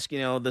someone asked,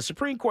 the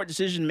Supreme Court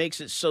decision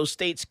makes it so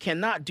states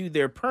cannot do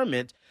their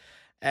permit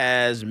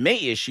as may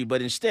issue,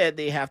 but instead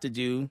they have to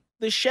do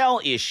the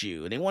shall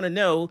issue. And they want to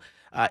know,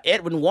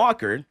 Edwin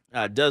Walker,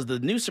 does the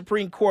new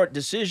Supreme Court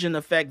decision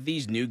affect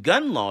these new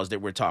gun laws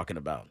that we're talking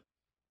about?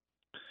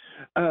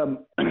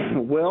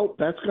 Well,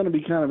 that's going to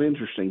be kind of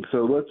interesting. So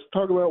let's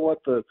talk about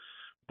what the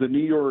New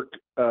York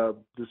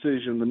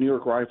decision, the New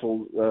York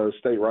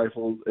State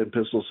Rifle and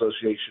Pistol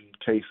Association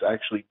case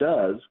actually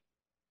does,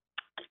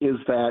 is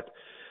that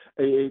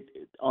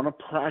on a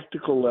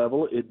practical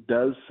level, it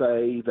does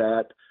say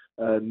that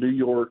New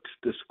York's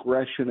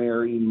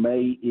discretionary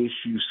may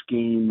issue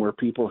scheme, where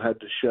people had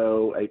to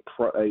show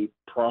a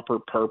proper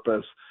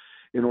purpose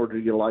in order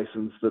to get a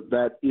license,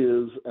 that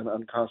is an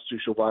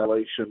unconstitutional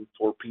violation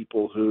for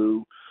people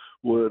who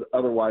would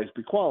otherwise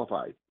be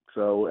qualified.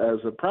 So as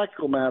a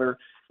practical matter,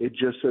 it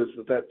just says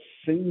that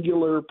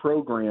singular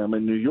program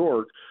in New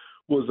York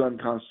was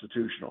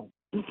unconstitutional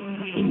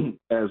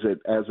as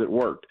it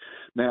worked.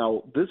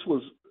 Now, this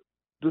was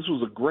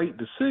a great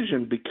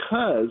decision,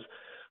 because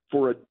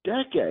for a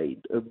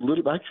decade, a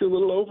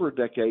little over a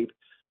decade,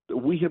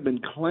 we have been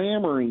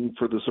clamoring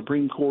for the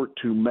Supreme Court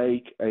to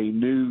make a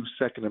new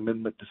Second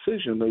Amendment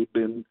decision.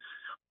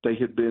 They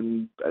had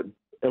been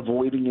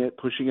avoiding it,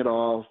 pushing it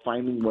off,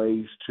 finding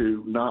ways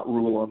to not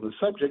rule on the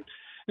subject.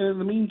 And in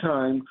the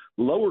meantime,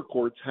 lower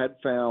courts had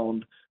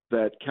found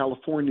that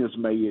California's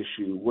may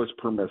issue was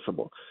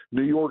permissible.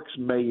 New York's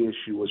may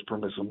issue was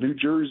permissible. New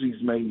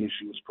Jersey's may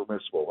issue was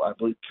permissible. I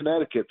believe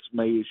Connecticut's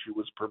may issue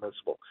was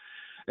permissible.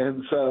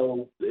 And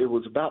so it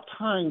was about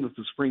time that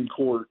the Supreme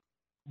Court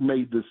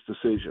made this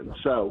decision.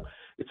 So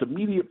its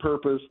immediate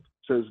purpose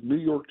says New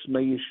York's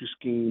may issue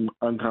scheme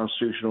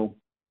unconstitutional.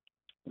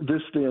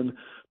 This then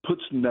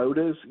puts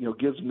notice,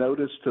 gives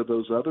notice to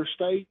those other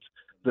states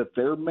that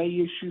their may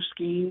issue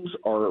schemes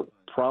are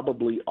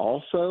probably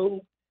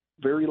also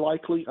very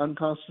likely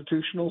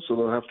unconstitutional, so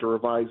they'll have to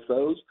revise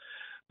those.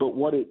 But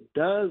what it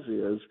does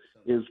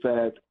is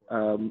that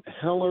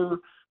Heller,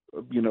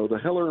 the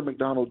Heller and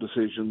McDonald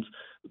decisions,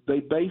 they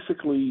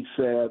basically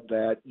said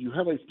that you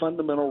have a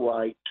fundamental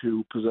right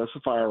to possess a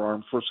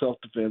firearm for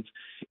self-defense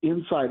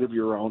inside of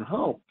your own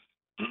home.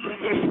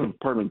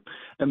 Pardon me.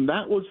 And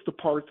that was the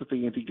part that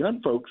the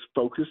anti-gun folks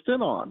focused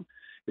in on,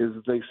 is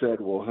that they said,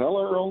 well,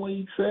 Heller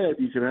only said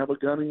you can have a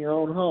gun in your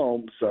own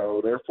home, so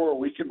therefore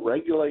we can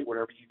regulate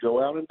whenever you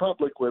go out in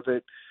public with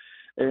it.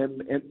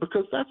 And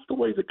because that's the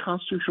way the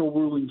constitutional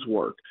rulings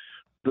work.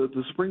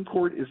 The Supreme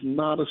Court is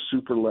not a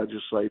super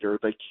legislator.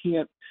 They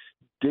can't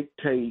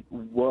dictate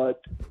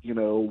what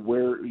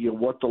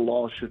the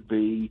law should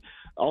be.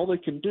 All they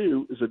can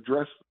do is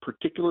address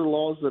particular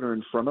laws that are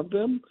in front of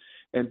them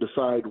and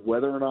decide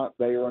whether or not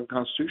they are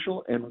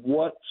unconstitutional and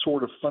what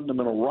sort of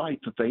fundamental right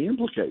that they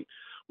implicate.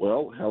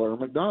 Well, Heller and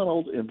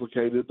McDonald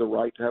implicated the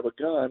right to have a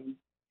gun,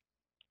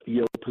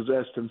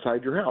 possessed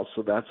inside your house.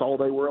 So that's all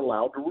they were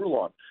allowed to rule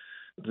on.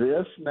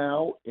 This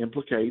now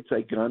implicates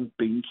a gun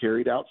being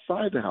carried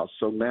outside the house.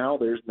 So now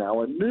there's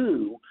a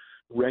new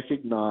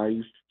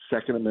recognized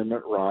Second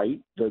Amendment right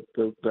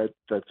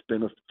that's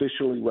been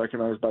officially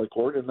recognized by the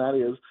court, and that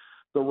is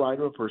the right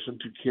of a person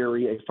to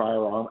carry a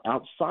firearm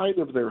outside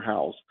of their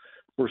house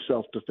for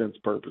self-defense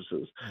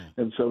purposes.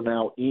 And so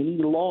now any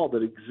law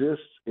that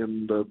exists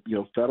in the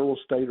federal,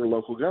 state, or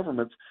local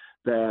governments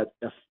that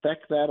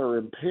affect that or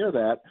impair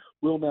that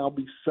will now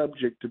be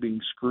subject to being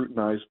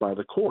scrutinized by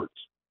the courts.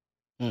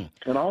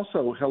 And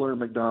also, Heller and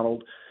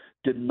McDonald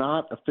did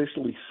not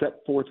officially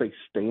set forth a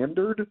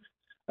standard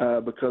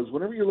because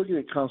whenever you're looking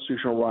at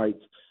constitutional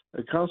rights,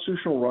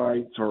 constitutional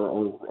rights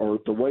or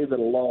the way that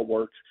a law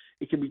works,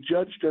 it can be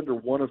judged under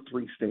one of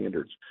three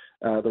standards.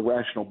 The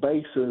rational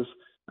basis,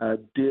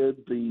 did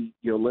the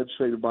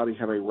legislative body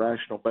have a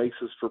rational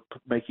basis for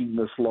making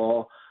this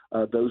law?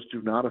 Those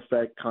do not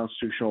affect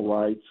constitutional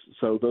rights,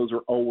 so those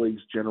are always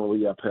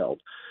generally upheld.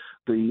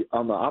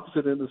 On the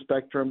opposite end of the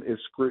spectrum is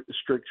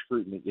strict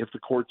scrutiny. If the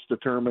courts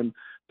determine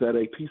that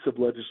a piece of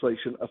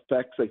legislation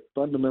affects a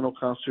fundamental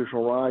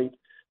constitutional right,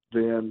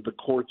 then the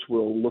courts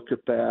will look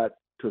at that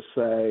to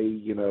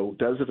say,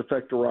 does it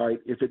affect a right?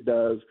 If it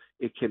does,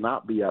 it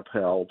cannot be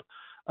upheld.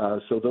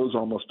 So those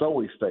almost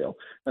always fail.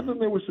 And then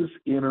there was this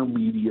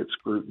intermediate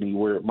scrutiny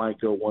where it might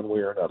go one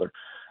way or another.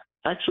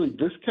 Actually,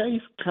 this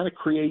case kind of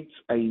creates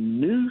a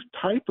new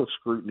type of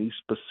scrutiny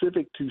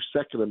specific to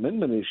Second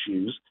Amendment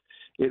issues.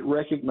 It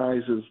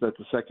recognizes that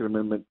the Second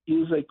Amendment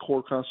is a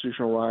core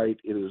constitutional right.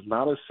 It is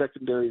not a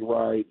secondary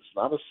right. It's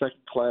not a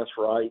second-class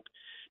right.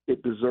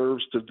 It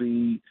deserves to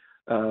be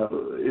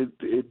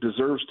it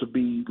deserves to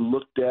be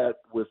looked at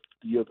with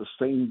the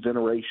same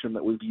veneration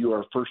that we view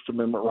our First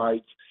Amendment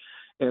rights,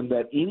 and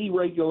that any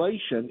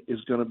regulation is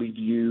going to be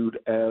viewed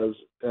as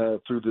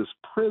through this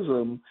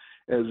prism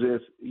as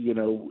if,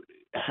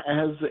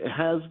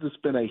 has this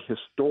been a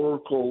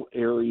historical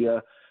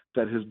area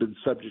that has been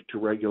subject to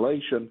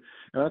regulation?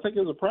 And I think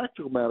as a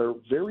practical matter,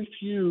 very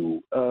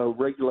few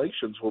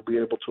regulations will be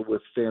able to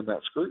withstand that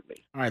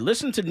scrutiny. All right,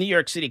 listen to New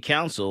York City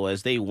Council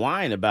as they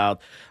whine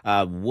about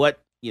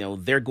what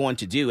they're going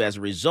to do as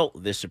a result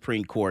of this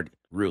Supreme Court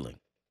ruling.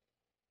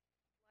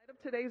 In light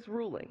of today's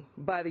ruling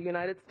by the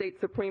United States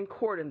Supreme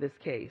Court in this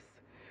case,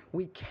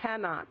 we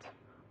cannot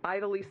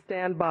idly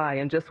stand by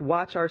and just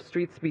watch our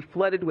streets be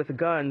flooded with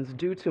guns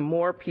due to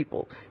more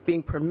people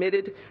being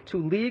permitted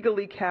to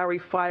legally carry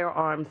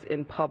firearms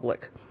in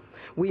public.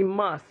 We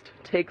must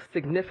take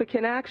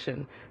significant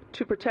action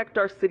to protect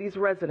our city's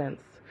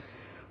residents.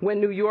 When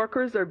New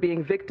Yorkers are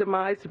being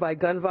victimized by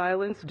gun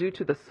violence due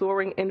to the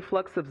soaring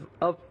influx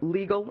of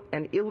legal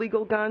and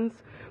illegal guns,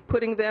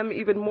 putting them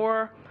even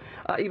more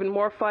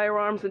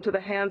firearms into the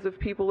hands of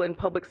people in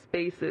public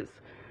spaces,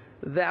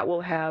 that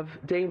will have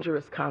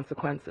dangerous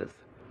consequences.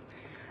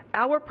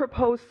 Our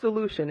proposed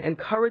solution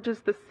encourages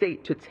the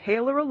state to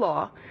tailor a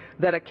law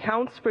that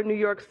accounts for New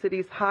York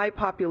City's high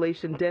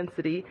population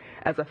density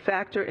as a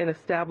factor in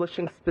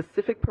establishing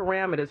specific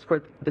parameters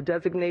for the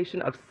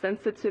designation of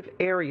sensitive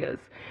areas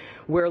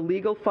where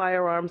legal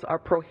firearms are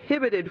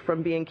prohibited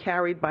from being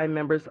carried by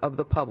members of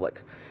the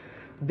public.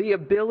 The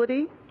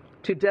ability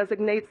to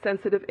designate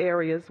sensitive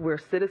areas where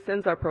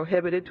citizens are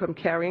prohibited from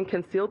carrying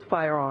concealed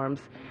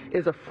firearms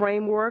is a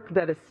framework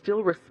that is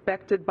still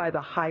respected by the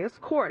highest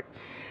court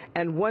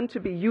and one to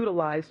be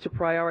utilized to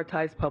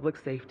prioritize public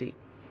safety.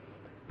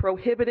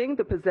 Prohibiting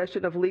the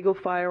possession of legal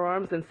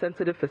firearms in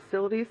sensitive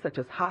facilities such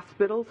as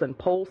hospitals and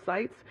poll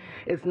sites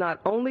is not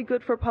only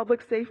good for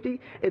public safety,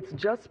 it's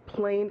just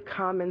plain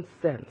common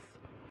sense.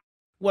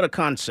 What a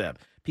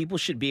concept. People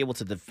should be able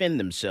to defend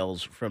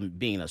themselves from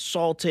being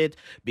assaulted,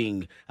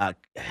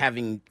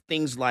 having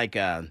things like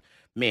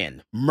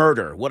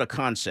murder. What a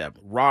concept.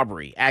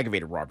 Robbery,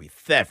 aggravated robbery,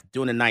 theft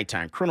during the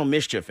nighttime, criminal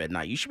mischief at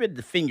night. You should be able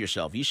to defend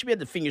yourself. You should be able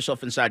to defend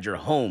yourself inside your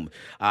home,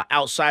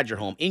 outside your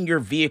home, in your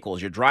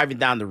vehicles. You're driving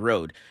down the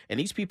road. And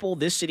these people,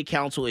 this city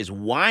council is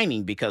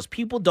whining because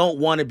people don't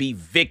want to be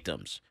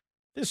victims.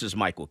 This is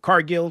Michael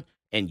Cargill,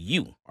 and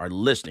you are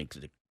listening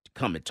to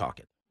Come and Talk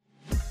It.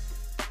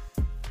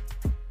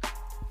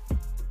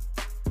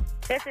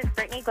 This is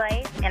Brittany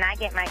Glaze, and I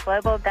get my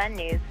global gun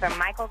news from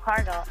Michael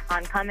Cargill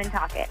on Come and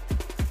Talk It.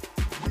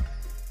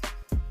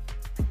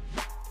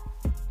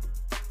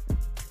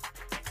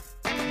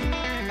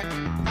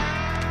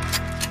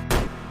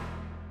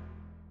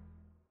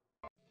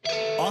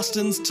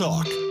 Austin's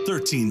Talk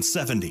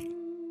 1370.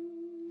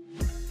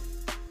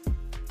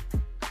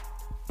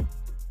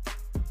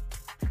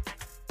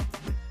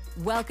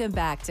 Welcome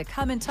back to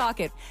Come and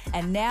Talk It.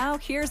 And now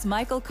here's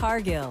Michael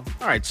Cargill.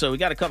 All right, so we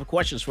got a couple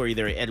questions for you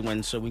there,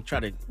 Edwin. So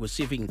we'll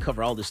see if we can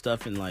cover all this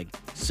stuff in like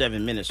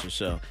 7 minutes or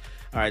so.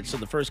 All right, so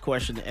the first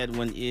question,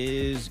 Edwin,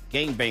 is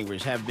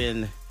gangbangers have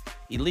been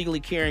illegally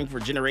carrying for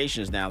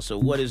generations now. So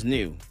what is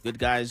new? Good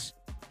guys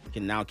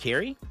can now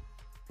carry?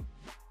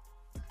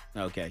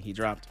 Okay, he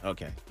dropped.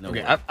 Okay.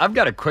 Okay, I've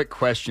got a quick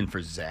question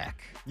for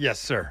Zach. Yes,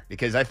 sir.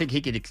 Because I think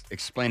he could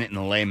explain it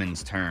in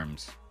layman's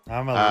terms.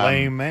 I'm a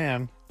lame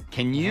man.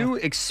 Can you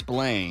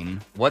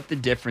explain what the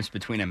difference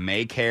between a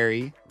may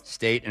carry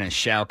state and a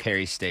shall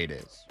carry state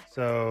is?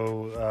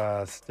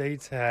 So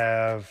states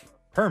have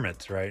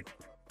permits, right?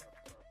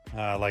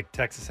 Like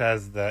Texas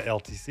has the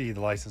LTC,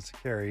 the license to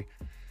carry.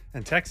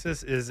 And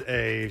Texas is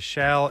a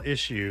shall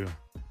issue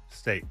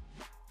state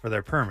for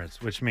their permits,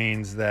 which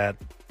means that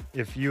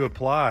if you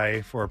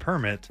apply for a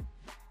permit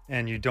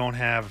and you don't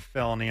have a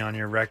felony on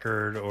your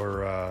record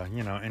or,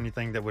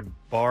 anything that would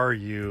bar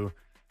you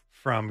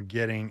from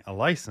getting a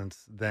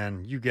license,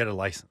 then you get a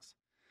license.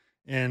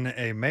 In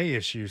a may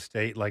issue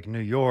state like New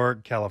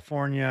York,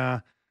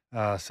 California,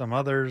 some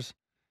others,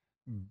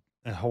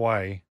 and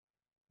Hawaii,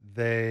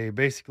 they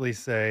basically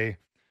say,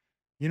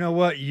 you know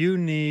what, you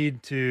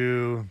need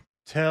to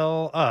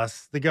tell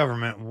us, the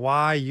government,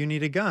 why you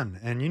need a gun,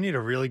 and you need a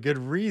really good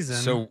reason.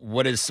 So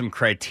what is some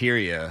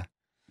criteria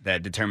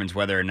that determines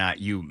whether or not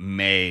you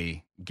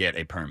may get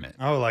a permit?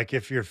 Oh, like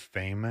if you're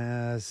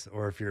famous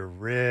or if you're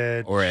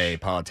rich. Or a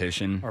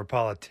politician. Or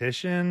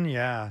politician,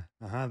 yeah.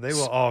 They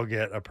will all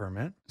get a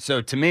permit.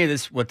 So to me,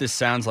 what this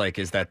sounds like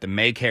is that the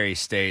may carry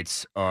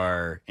states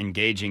are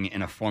engaging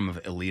in a form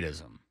of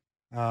elitism.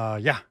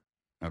 Yeah.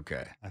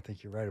 Okay. I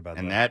think you're right about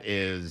that. And that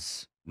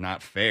is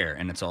not fair,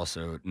 and it's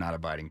also not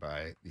abiding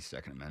by the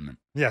Second Amendment.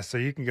 Yeah, so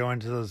you can go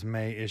into those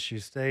may issue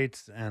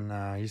states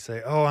and you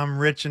say, oh, I'm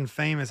rich and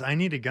famous. I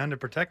need a gun to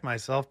protect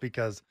myself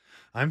because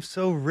I'm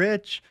so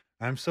rich.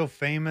 I'm so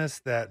famous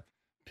that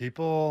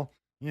people,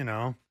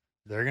 they're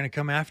going to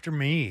come after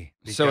me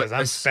because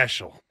I'm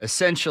special.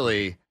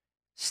 Essentially,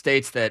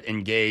 states that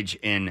engage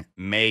in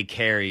may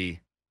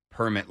carry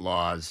permit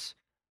laws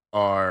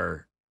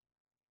are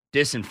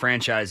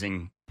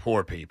disenfranchising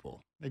poor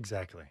people.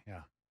 Exactly,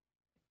 yeah.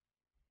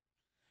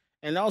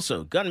 And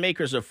also, gun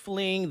makers are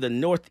fleeing the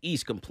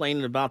Northeast,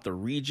 complaining about the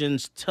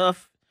region's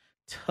tough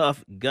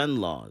gun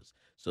laws.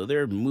 So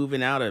they're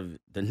moving out of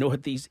the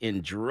Northeast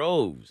in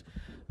droves.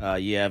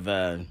 You have,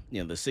 the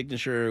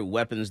signature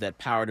weapons that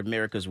powered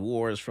America's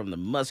wars, from the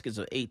muskets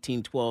of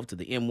 1812 to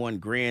the M1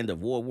 Garand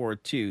of World War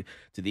II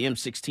to the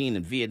M16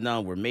 in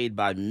Vietnam, were made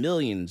by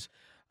millions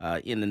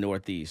in the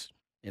Northeast.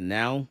 And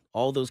now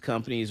all those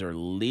companies are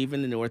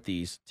leaving the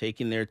Northeast,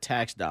 taking their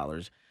tax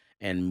dollars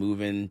and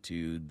moving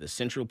to the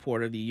central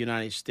part of the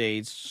United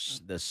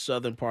States, the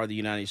southern part of the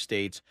United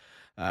States,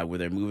 where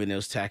they're moving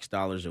those tax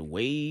dollars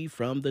away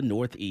from the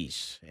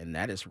Northeast. And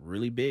that is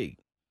really big.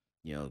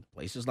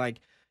 Places like,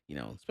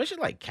 especially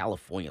like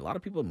California, a lot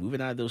of people are moving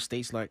out of those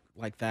states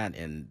like that,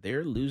 and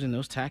they're losing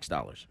those tax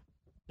dollars.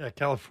 Yeah,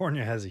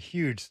 California has a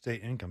huge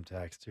state income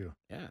tax, too.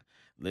 Yeah,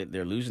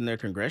 they're losing their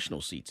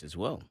congressional seats as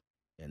well.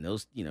 And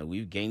those,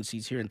 we've gained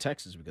seats here in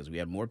Texas because we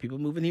have more people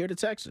moving here to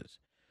Texas.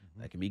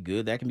 Mm-hmm. That can be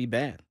good. That can be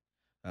bad.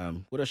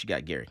 What else you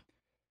got, Gary?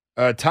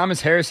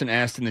 Thomas Harrison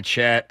asked in the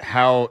chat,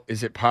 how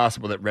is it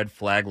possible that red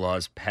flag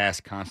laws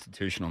pass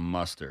constitutional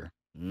muster?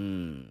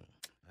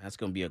 That's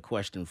going to be a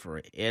question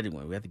for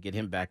Edwin. We have to get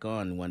him back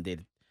on one day.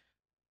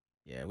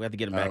 Yeah, we have to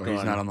get him back on.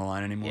 He's not on the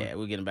line anymore? Yeah,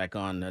 we'll get him back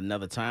on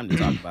another time to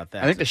talk about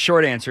that. I think the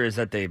short answer is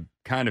that they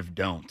kind of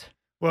don't.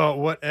 Well,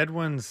 what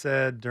Edwin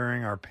said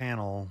during our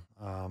panel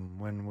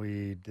when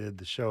we did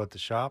the show at the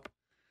shop,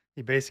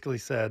 he basically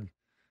said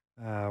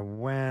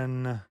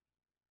when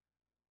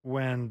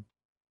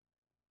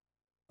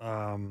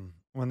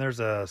there's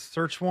a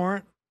search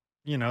warrant,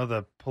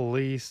 the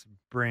police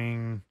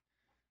bring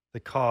the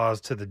cause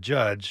to the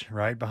judge,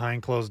 right,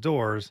 behind closed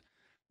doors,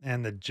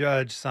 and the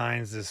judge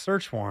signs this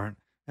search warrant,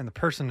 and the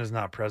person is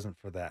not present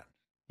for that,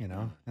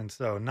 and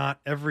so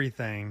not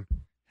everything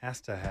has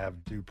to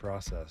have due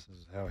process,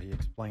 is how he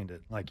explained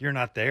it. Like, you're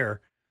not there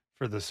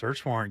for the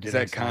search warrant getting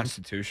signed. Is that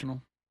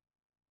constitutional?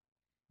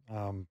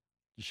 You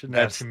shouldn't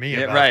ask me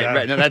about that.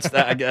 Right. No,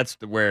 that's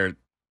where,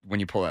 when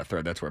you pull that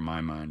thread, that's where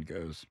my mind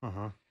goes.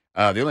 The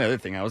only other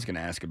thing I was going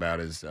to ask about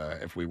is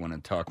if we want to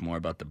talk more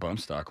about the bump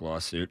stock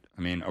lawsuit.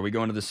 I mean, are we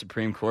going to the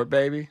Supreme Court,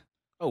 baby?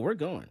 Oh, we're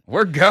going.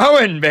 We're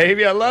going,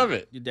 baby. I love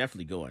it. You're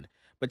definitely going.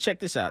 But check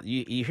this out.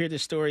 You hear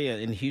this story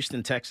in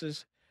Houston,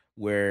 Texas,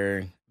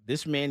 where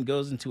this man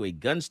goes into a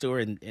gun store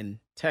in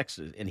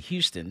Texas, in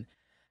Houston,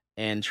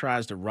 and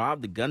tries to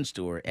rob the gun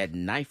store at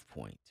knife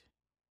point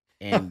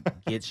and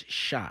gets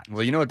shot.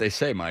 Well, you know what they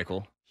say,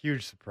 Michael.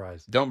 Huge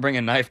surprise. Don't bring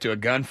a knife to a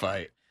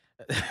gunfight.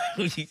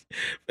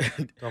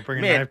 Don't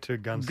bring a knife to a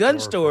gun store. Gun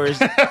stores,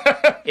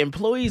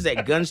 employees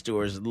at gun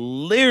stores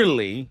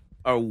literally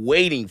are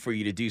waiting for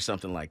you to do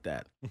something like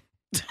that.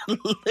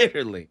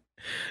 Literally.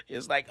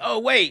 It's like, oh,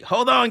 wait,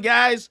 hold on,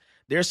 guys.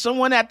 There's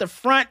someone at the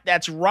front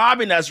that's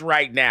robbing us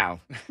right now.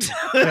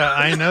 Yeah,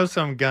 I know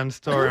some gun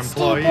store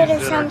employees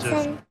that are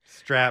just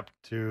strapped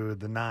to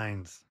the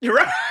nines. You're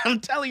right. I'm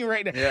telling you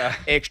right now. Yeah.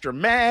 Extra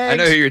mags. I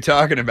know who you're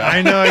talking about.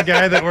 I know a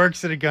guy that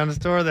works at a gun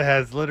store that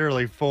has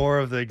literally 4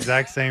 of the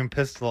exact same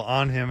pistol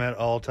on him at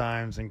all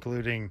times,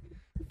 including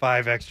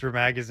 5 extra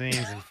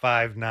magazines and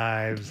 5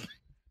 knives.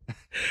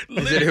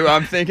 Is it who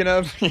I'm thinking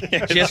of?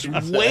 Just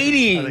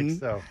waiting. I think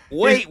so.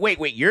 Wait.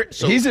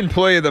 He's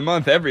employee of the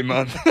month every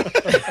month.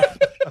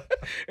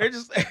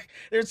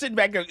 They're sitting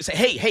back there and say,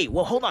 hey,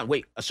 well, hold on,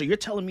 wait. So you're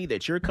telling me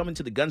that you're coming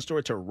to the gun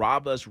store to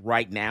rob us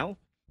right now?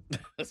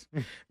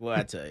 Well,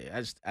 I tell you,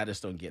 I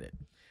just don't get it.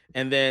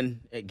 And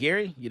then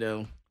Gary,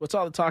 what's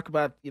all the talk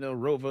about,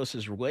 Roe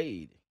versus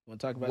Wade? Want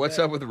to talk about what's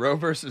that? up with Roe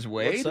versus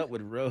Wade? What's up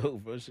with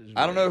Roe versus Wade?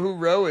 I don't know who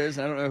Roe is.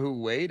 I don't know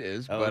who Wade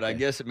is, but I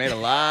guess it made a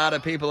lot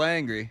of people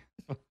angry.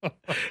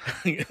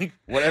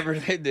 Whatever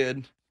they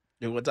did.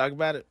 You want to talk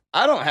about it?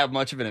 I don't have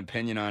much of an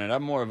opinion on it.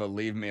 I'm more of a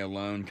leave me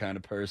alone kind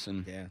of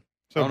person. Yeah.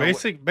 So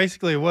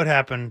basically what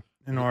happened,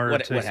 in order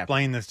to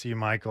explain this to you,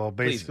 Michael,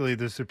 basically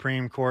the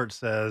Supreme Court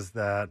says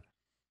that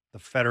the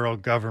federal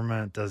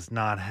government does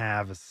not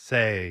have a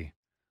say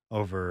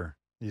over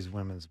these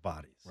women's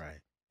bodies. Right.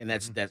 And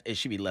that it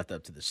should be left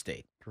up to the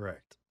state.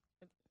 Correct.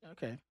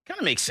 Okay. Kind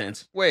of makes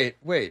sense. Wait.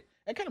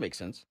 That kind of makes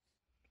sense.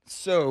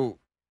 So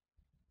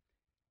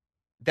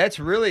That's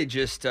really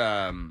just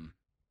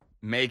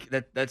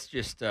that's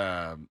just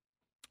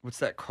what's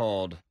that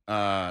called?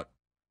 The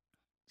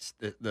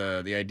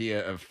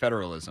idea of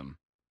federalism.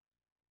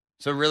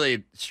 So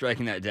really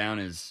striking that down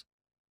is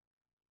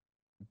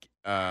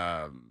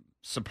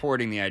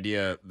supporting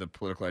the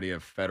political idea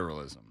of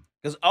federalism.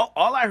 Because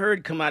all I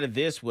heard come out of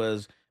this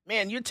was,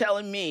 man, you're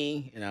telling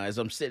me, as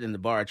I'm sitting in the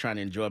bar trying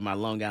to enjoy my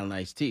Long Island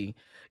iced tea,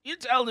 you're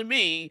telling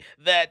me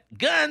that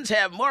guns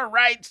have more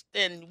rights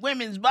than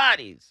women's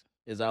bodies.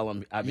 Is all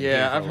I've been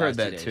hearing for I've the heard last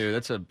 2 that days. too.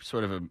 That's a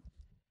sort of a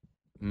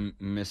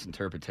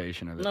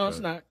misinterpretation of it. No, it's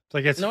not. So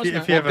I guess No, if it's you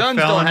not. have a guns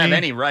felony, don't have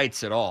any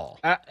rights at all.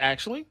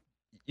 Actually,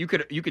 you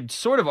could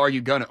sort of argue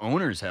gun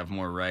owners have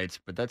more rights,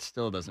 but that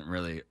still doesn't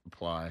really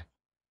apply.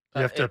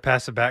 you have to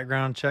pass a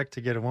background check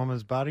to get a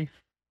woman's body.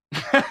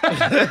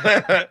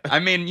 I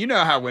mean, you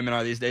know how women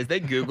are these days. They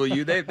Google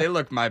you. They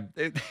look but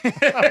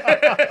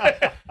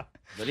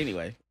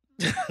anyway,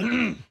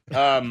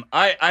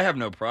 I have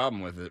no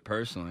problem with it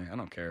personally. I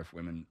don't care if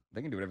women,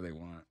 they can do whatever they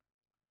want.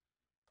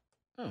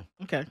 oh,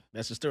 okay,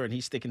 that's the story, and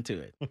he's sticking to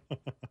it.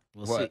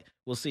 We'll What? see.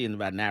 We'll see in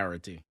about an hour or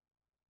two.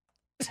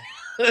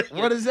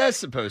 What is that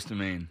supposed to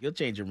mean? You'll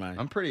change your mind.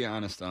 I'm pretty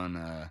honest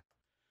on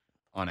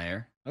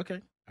air.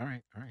 Okay. All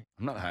right.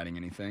 I'm not hiding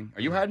anything.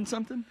 Are you hiding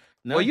something?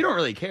 No. Well, you don't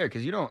really care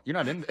because you're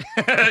not into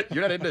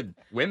you're not into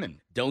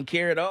women. Don't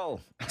care at all.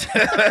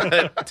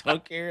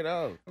 Don't care at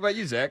all. What about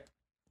you, Zach?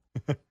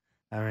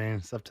 I mean,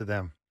 it's up to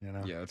them,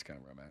 Yeah, that's kind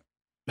of where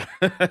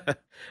I'm at.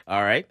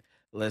 All right.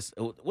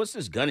 What's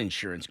this gun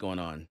insurance going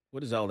on?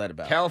 What is all that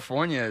about?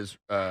 California has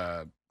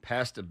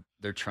passed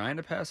they're trying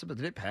to pass it, but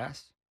did it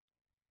pass?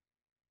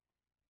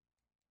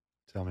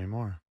 Tell me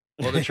more.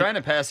 Well, they're trying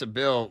to pass a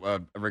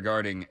bill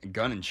regarding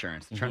gun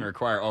insurance. They're trying to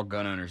require all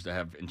gun owners to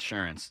have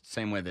insurance,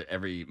 same way that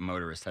every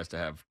motorist has to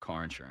have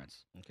car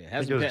insurance. Okay, I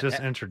think it was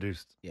just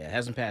introduced. Yeah, it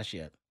hasn't passed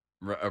yet.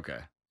 Okay,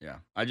 yeah,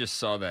 I just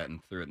saw that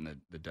and threw it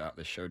in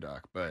the show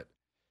doc. But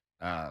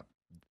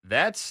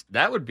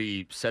that would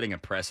be setting a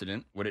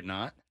precedent, would it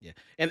not? Yeah,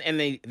 and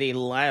they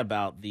lie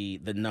about the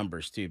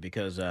numbers too,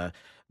 because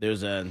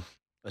there's a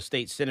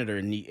state senator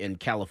in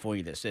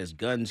California that says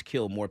guns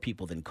kill more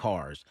people than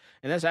cars,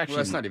 and that's actually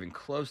Well, that's not even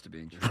close to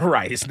being true.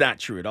 right. It's not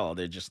true at all.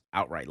 They're just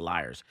outright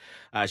liars.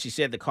 She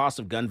said the cost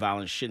of gun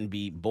violence shouldn't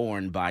be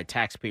borne by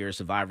taxpayers,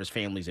 survivors,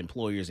 families,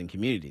 employers, and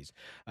communities.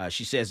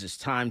 She says it's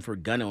time for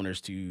gun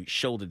owners to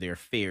shoulder their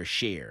fair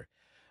share.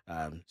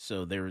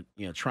 So they're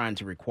trying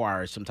to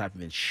require some type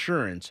of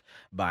insurance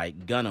by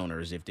gun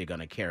owners if they're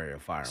going to carry a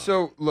firearm.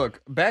 So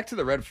look, back to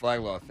the red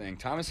flag law thing.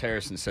 Thomas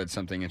Harrison said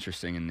something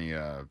interesting in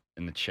the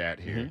chat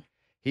here. Mm-hmm.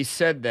 He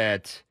said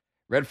that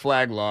red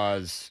flag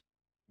laws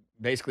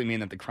basically mean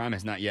that the crime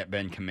has not yet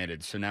been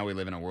committed. So now we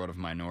live in a world of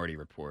Minority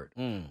Report.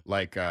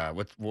 Like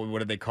what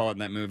did they call it in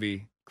that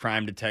movie?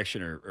 Crime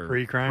detection or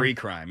Pre-crime?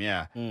 Pre-crime,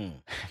 yeah.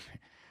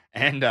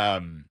 And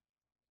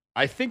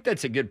I think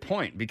that's a good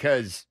point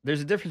because there's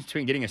a difference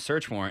between getting a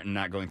search warrant and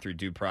not going through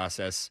due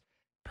process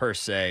per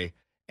se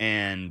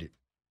and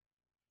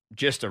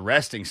just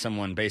arresting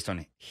someone based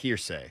on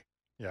hearsay.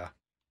 Yeah.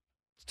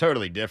 It's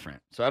totally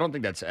different. So I don't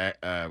think that's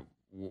what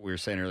we were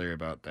saying earlier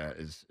about that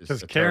is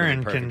Because a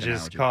Karen totally can perfect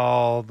just analogy.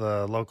 call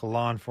the local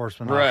law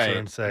enforcement officer Right.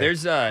 and say,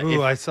 There's,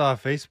 ooh, I saw a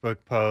Facebook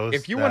post.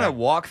 If you want a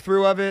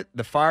walkthrough of it,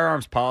 the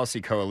Firearms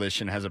Policy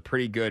Coalition has a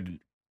pretty good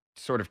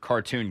sort of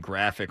cartoon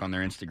graphic on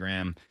their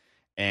Instagram,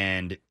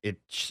 and it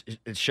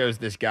shows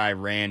this guy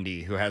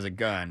Randy who has a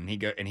gun.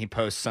 He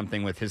posts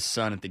something with his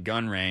son at the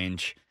gun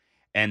range,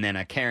 and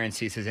then Karen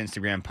sees his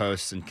Instagram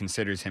posts and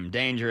considers him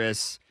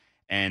dangerous,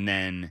 and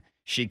then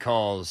she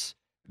calls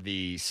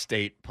the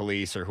state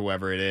police or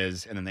whoever it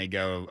is, and then they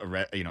go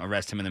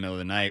arrest him in the middle of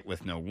the night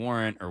with no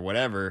warrant or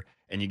whatever,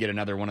 and you get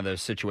another one of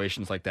those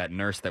situations like that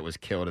nurse that was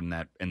killed in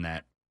that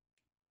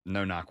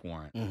no-knock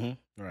warrant.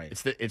 Mm-hmm. Right.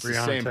 It's the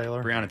Breonna same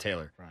Taylor? Breonna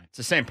Taylor. Right. It's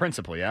the same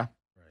principle, yeah.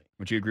 Right.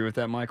 Would you agree with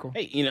that, Michael?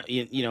 Hey,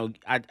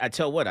 I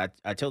tell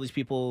these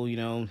people,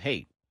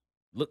 hey,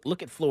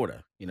 look at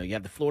Florida. You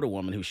have the Florida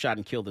woman who shot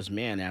and killed this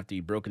man after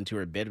he broke into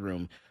her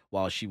bedroom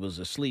while she was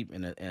asleep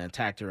and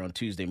attacked her on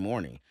Tuesday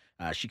morning.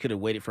 She could have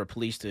waited for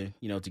police to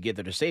get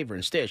there to save her.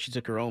 Instead, she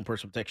took her own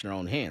personal protection in her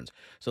own hands.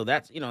 So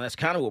that's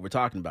kind of what we're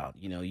talking about.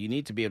 You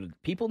need to be able to,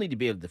 people need to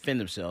be able to defend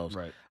themselves.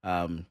 Right.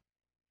 And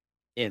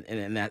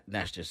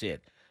that's just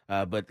it.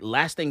 But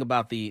last thing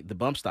about the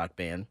bump stock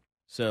ban.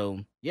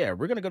 So yeah,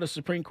 we're gonna go to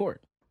Supreme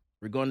Court.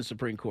 We're going to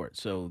Supreme Court.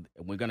 So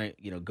we're gonna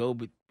go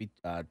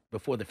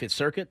before the Fifth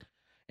Circuit,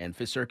 and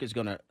Fifth Circuit is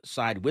gonna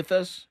side with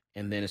us,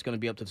 and then it's gonna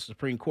be up to the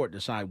Supreme Court to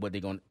decide what they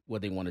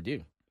want to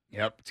do.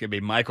 Yep, it's gonna be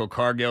Michael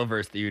Cargill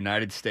versus the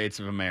United States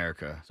of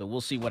America. So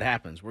we'll see what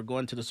happens. We're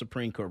going to the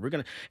Supreme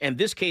Court. And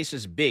this case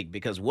is big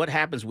because what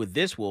happens with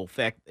this will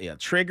affect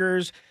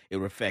triggers. It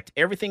will affect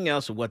everything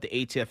else of what the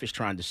ATF is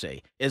trying to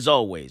say. As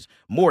always,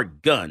 more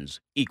guns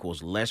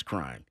equals less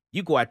crime.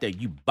 You go out there,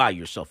 you buy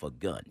yourself a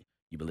gun.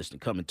 You've been listening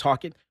to Come and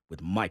Talk It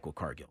with Michael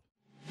Cargill.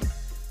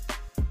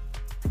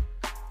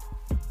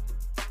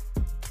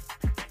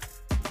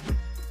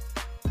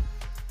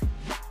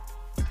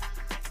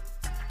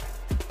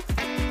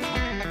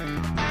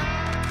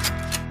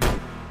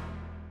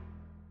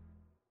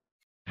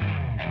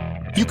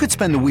 You could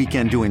spend the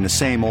weekend doing the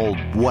same old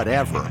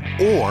whatever,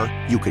 or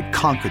you could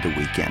conquer the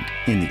weekend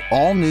in the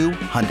all-new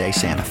Hyundai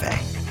Santa Fe.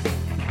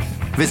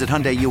 Visit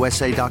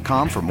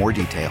HyundaiUSA.com for more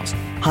details.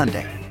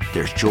 Hyundai,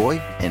 there's joy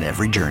in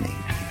every journey.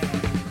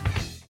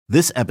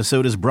 This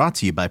episode is brought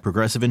to you by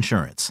Progressive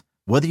Insurance.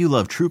 Whether you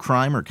love true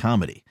crime or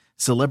comedy,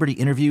 celebrity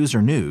interviews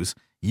or news,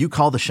 you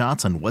call the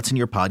shots on what's in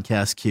your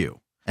podcast queue.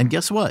 And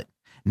guess what?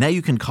 Now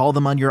you can call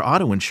them on your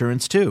auto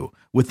insurance too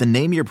with the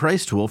Name Your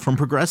Price tool from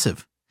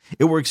Progressive.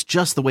 It works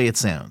just the way it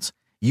sounds.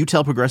 You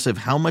tell Progressive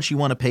how much you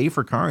want to pay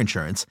for car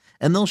insurance,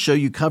 and they'll show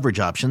you coverage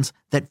options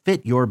that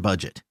fit your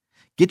budget.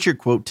 Get your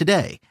quote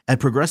today at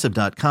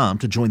Progressive.com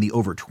to join the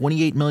over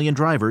 28 million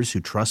drivers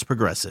who trust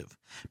Progressive.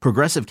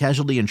 Progressive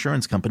Casualty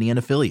Insurance Company and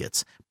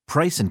Affiliates.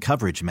 Price and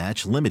coverage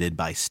match limited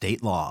by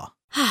state law.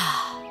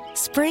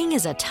 Spring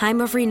is a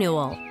time of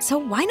renewal, so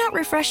why not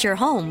refresh your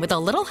home with a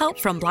little help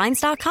from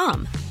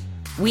Blinds.com?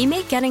 We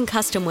make getting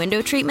custom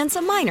window treatments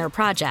a minor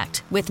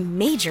project with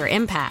major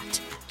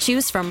impact.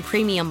 Choose from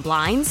premium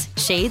blinds,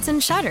 shades,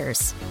 and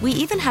shutters. We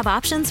even have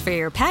options for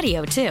your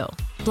patio, too.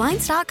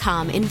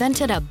 Blinds.com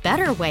invented a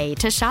better way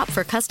to shop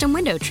for custom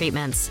window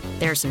treatments.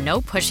 There's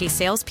no pushy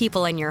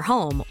salespeople in your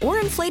home or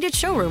inflated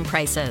showroom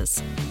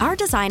prices. Our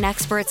design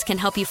experts can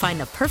help you find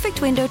the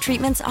perfect window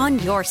treatments on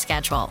your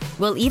schedule.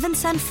 We'll even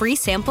send free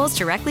samples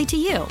directly to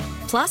you.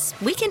 Plus,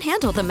 we can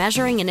handle the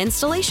measuring and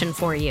installation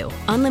for you.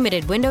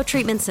 Unlimited window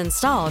treatments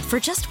installed for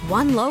just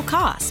one low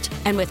cost.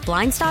 And with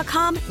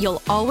Blinds.com,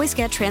 you'll always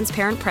get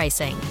transparent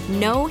pricing.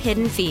 No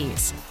hidden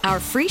fees. Our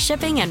free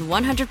shipping and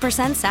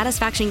 100%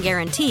 satisfaction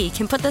guarantee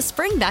can put the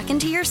spring back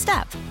into your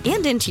step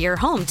and into your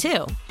home,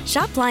 too.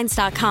 Shop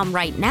Blinds.com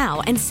right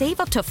now and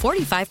save up to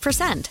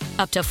 45%.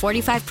 Up to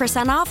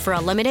 45% off for a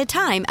limited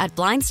time at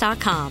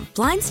Blinds.com.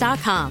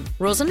 Blinds.com.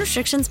 Rules and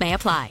restrictions may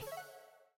apply.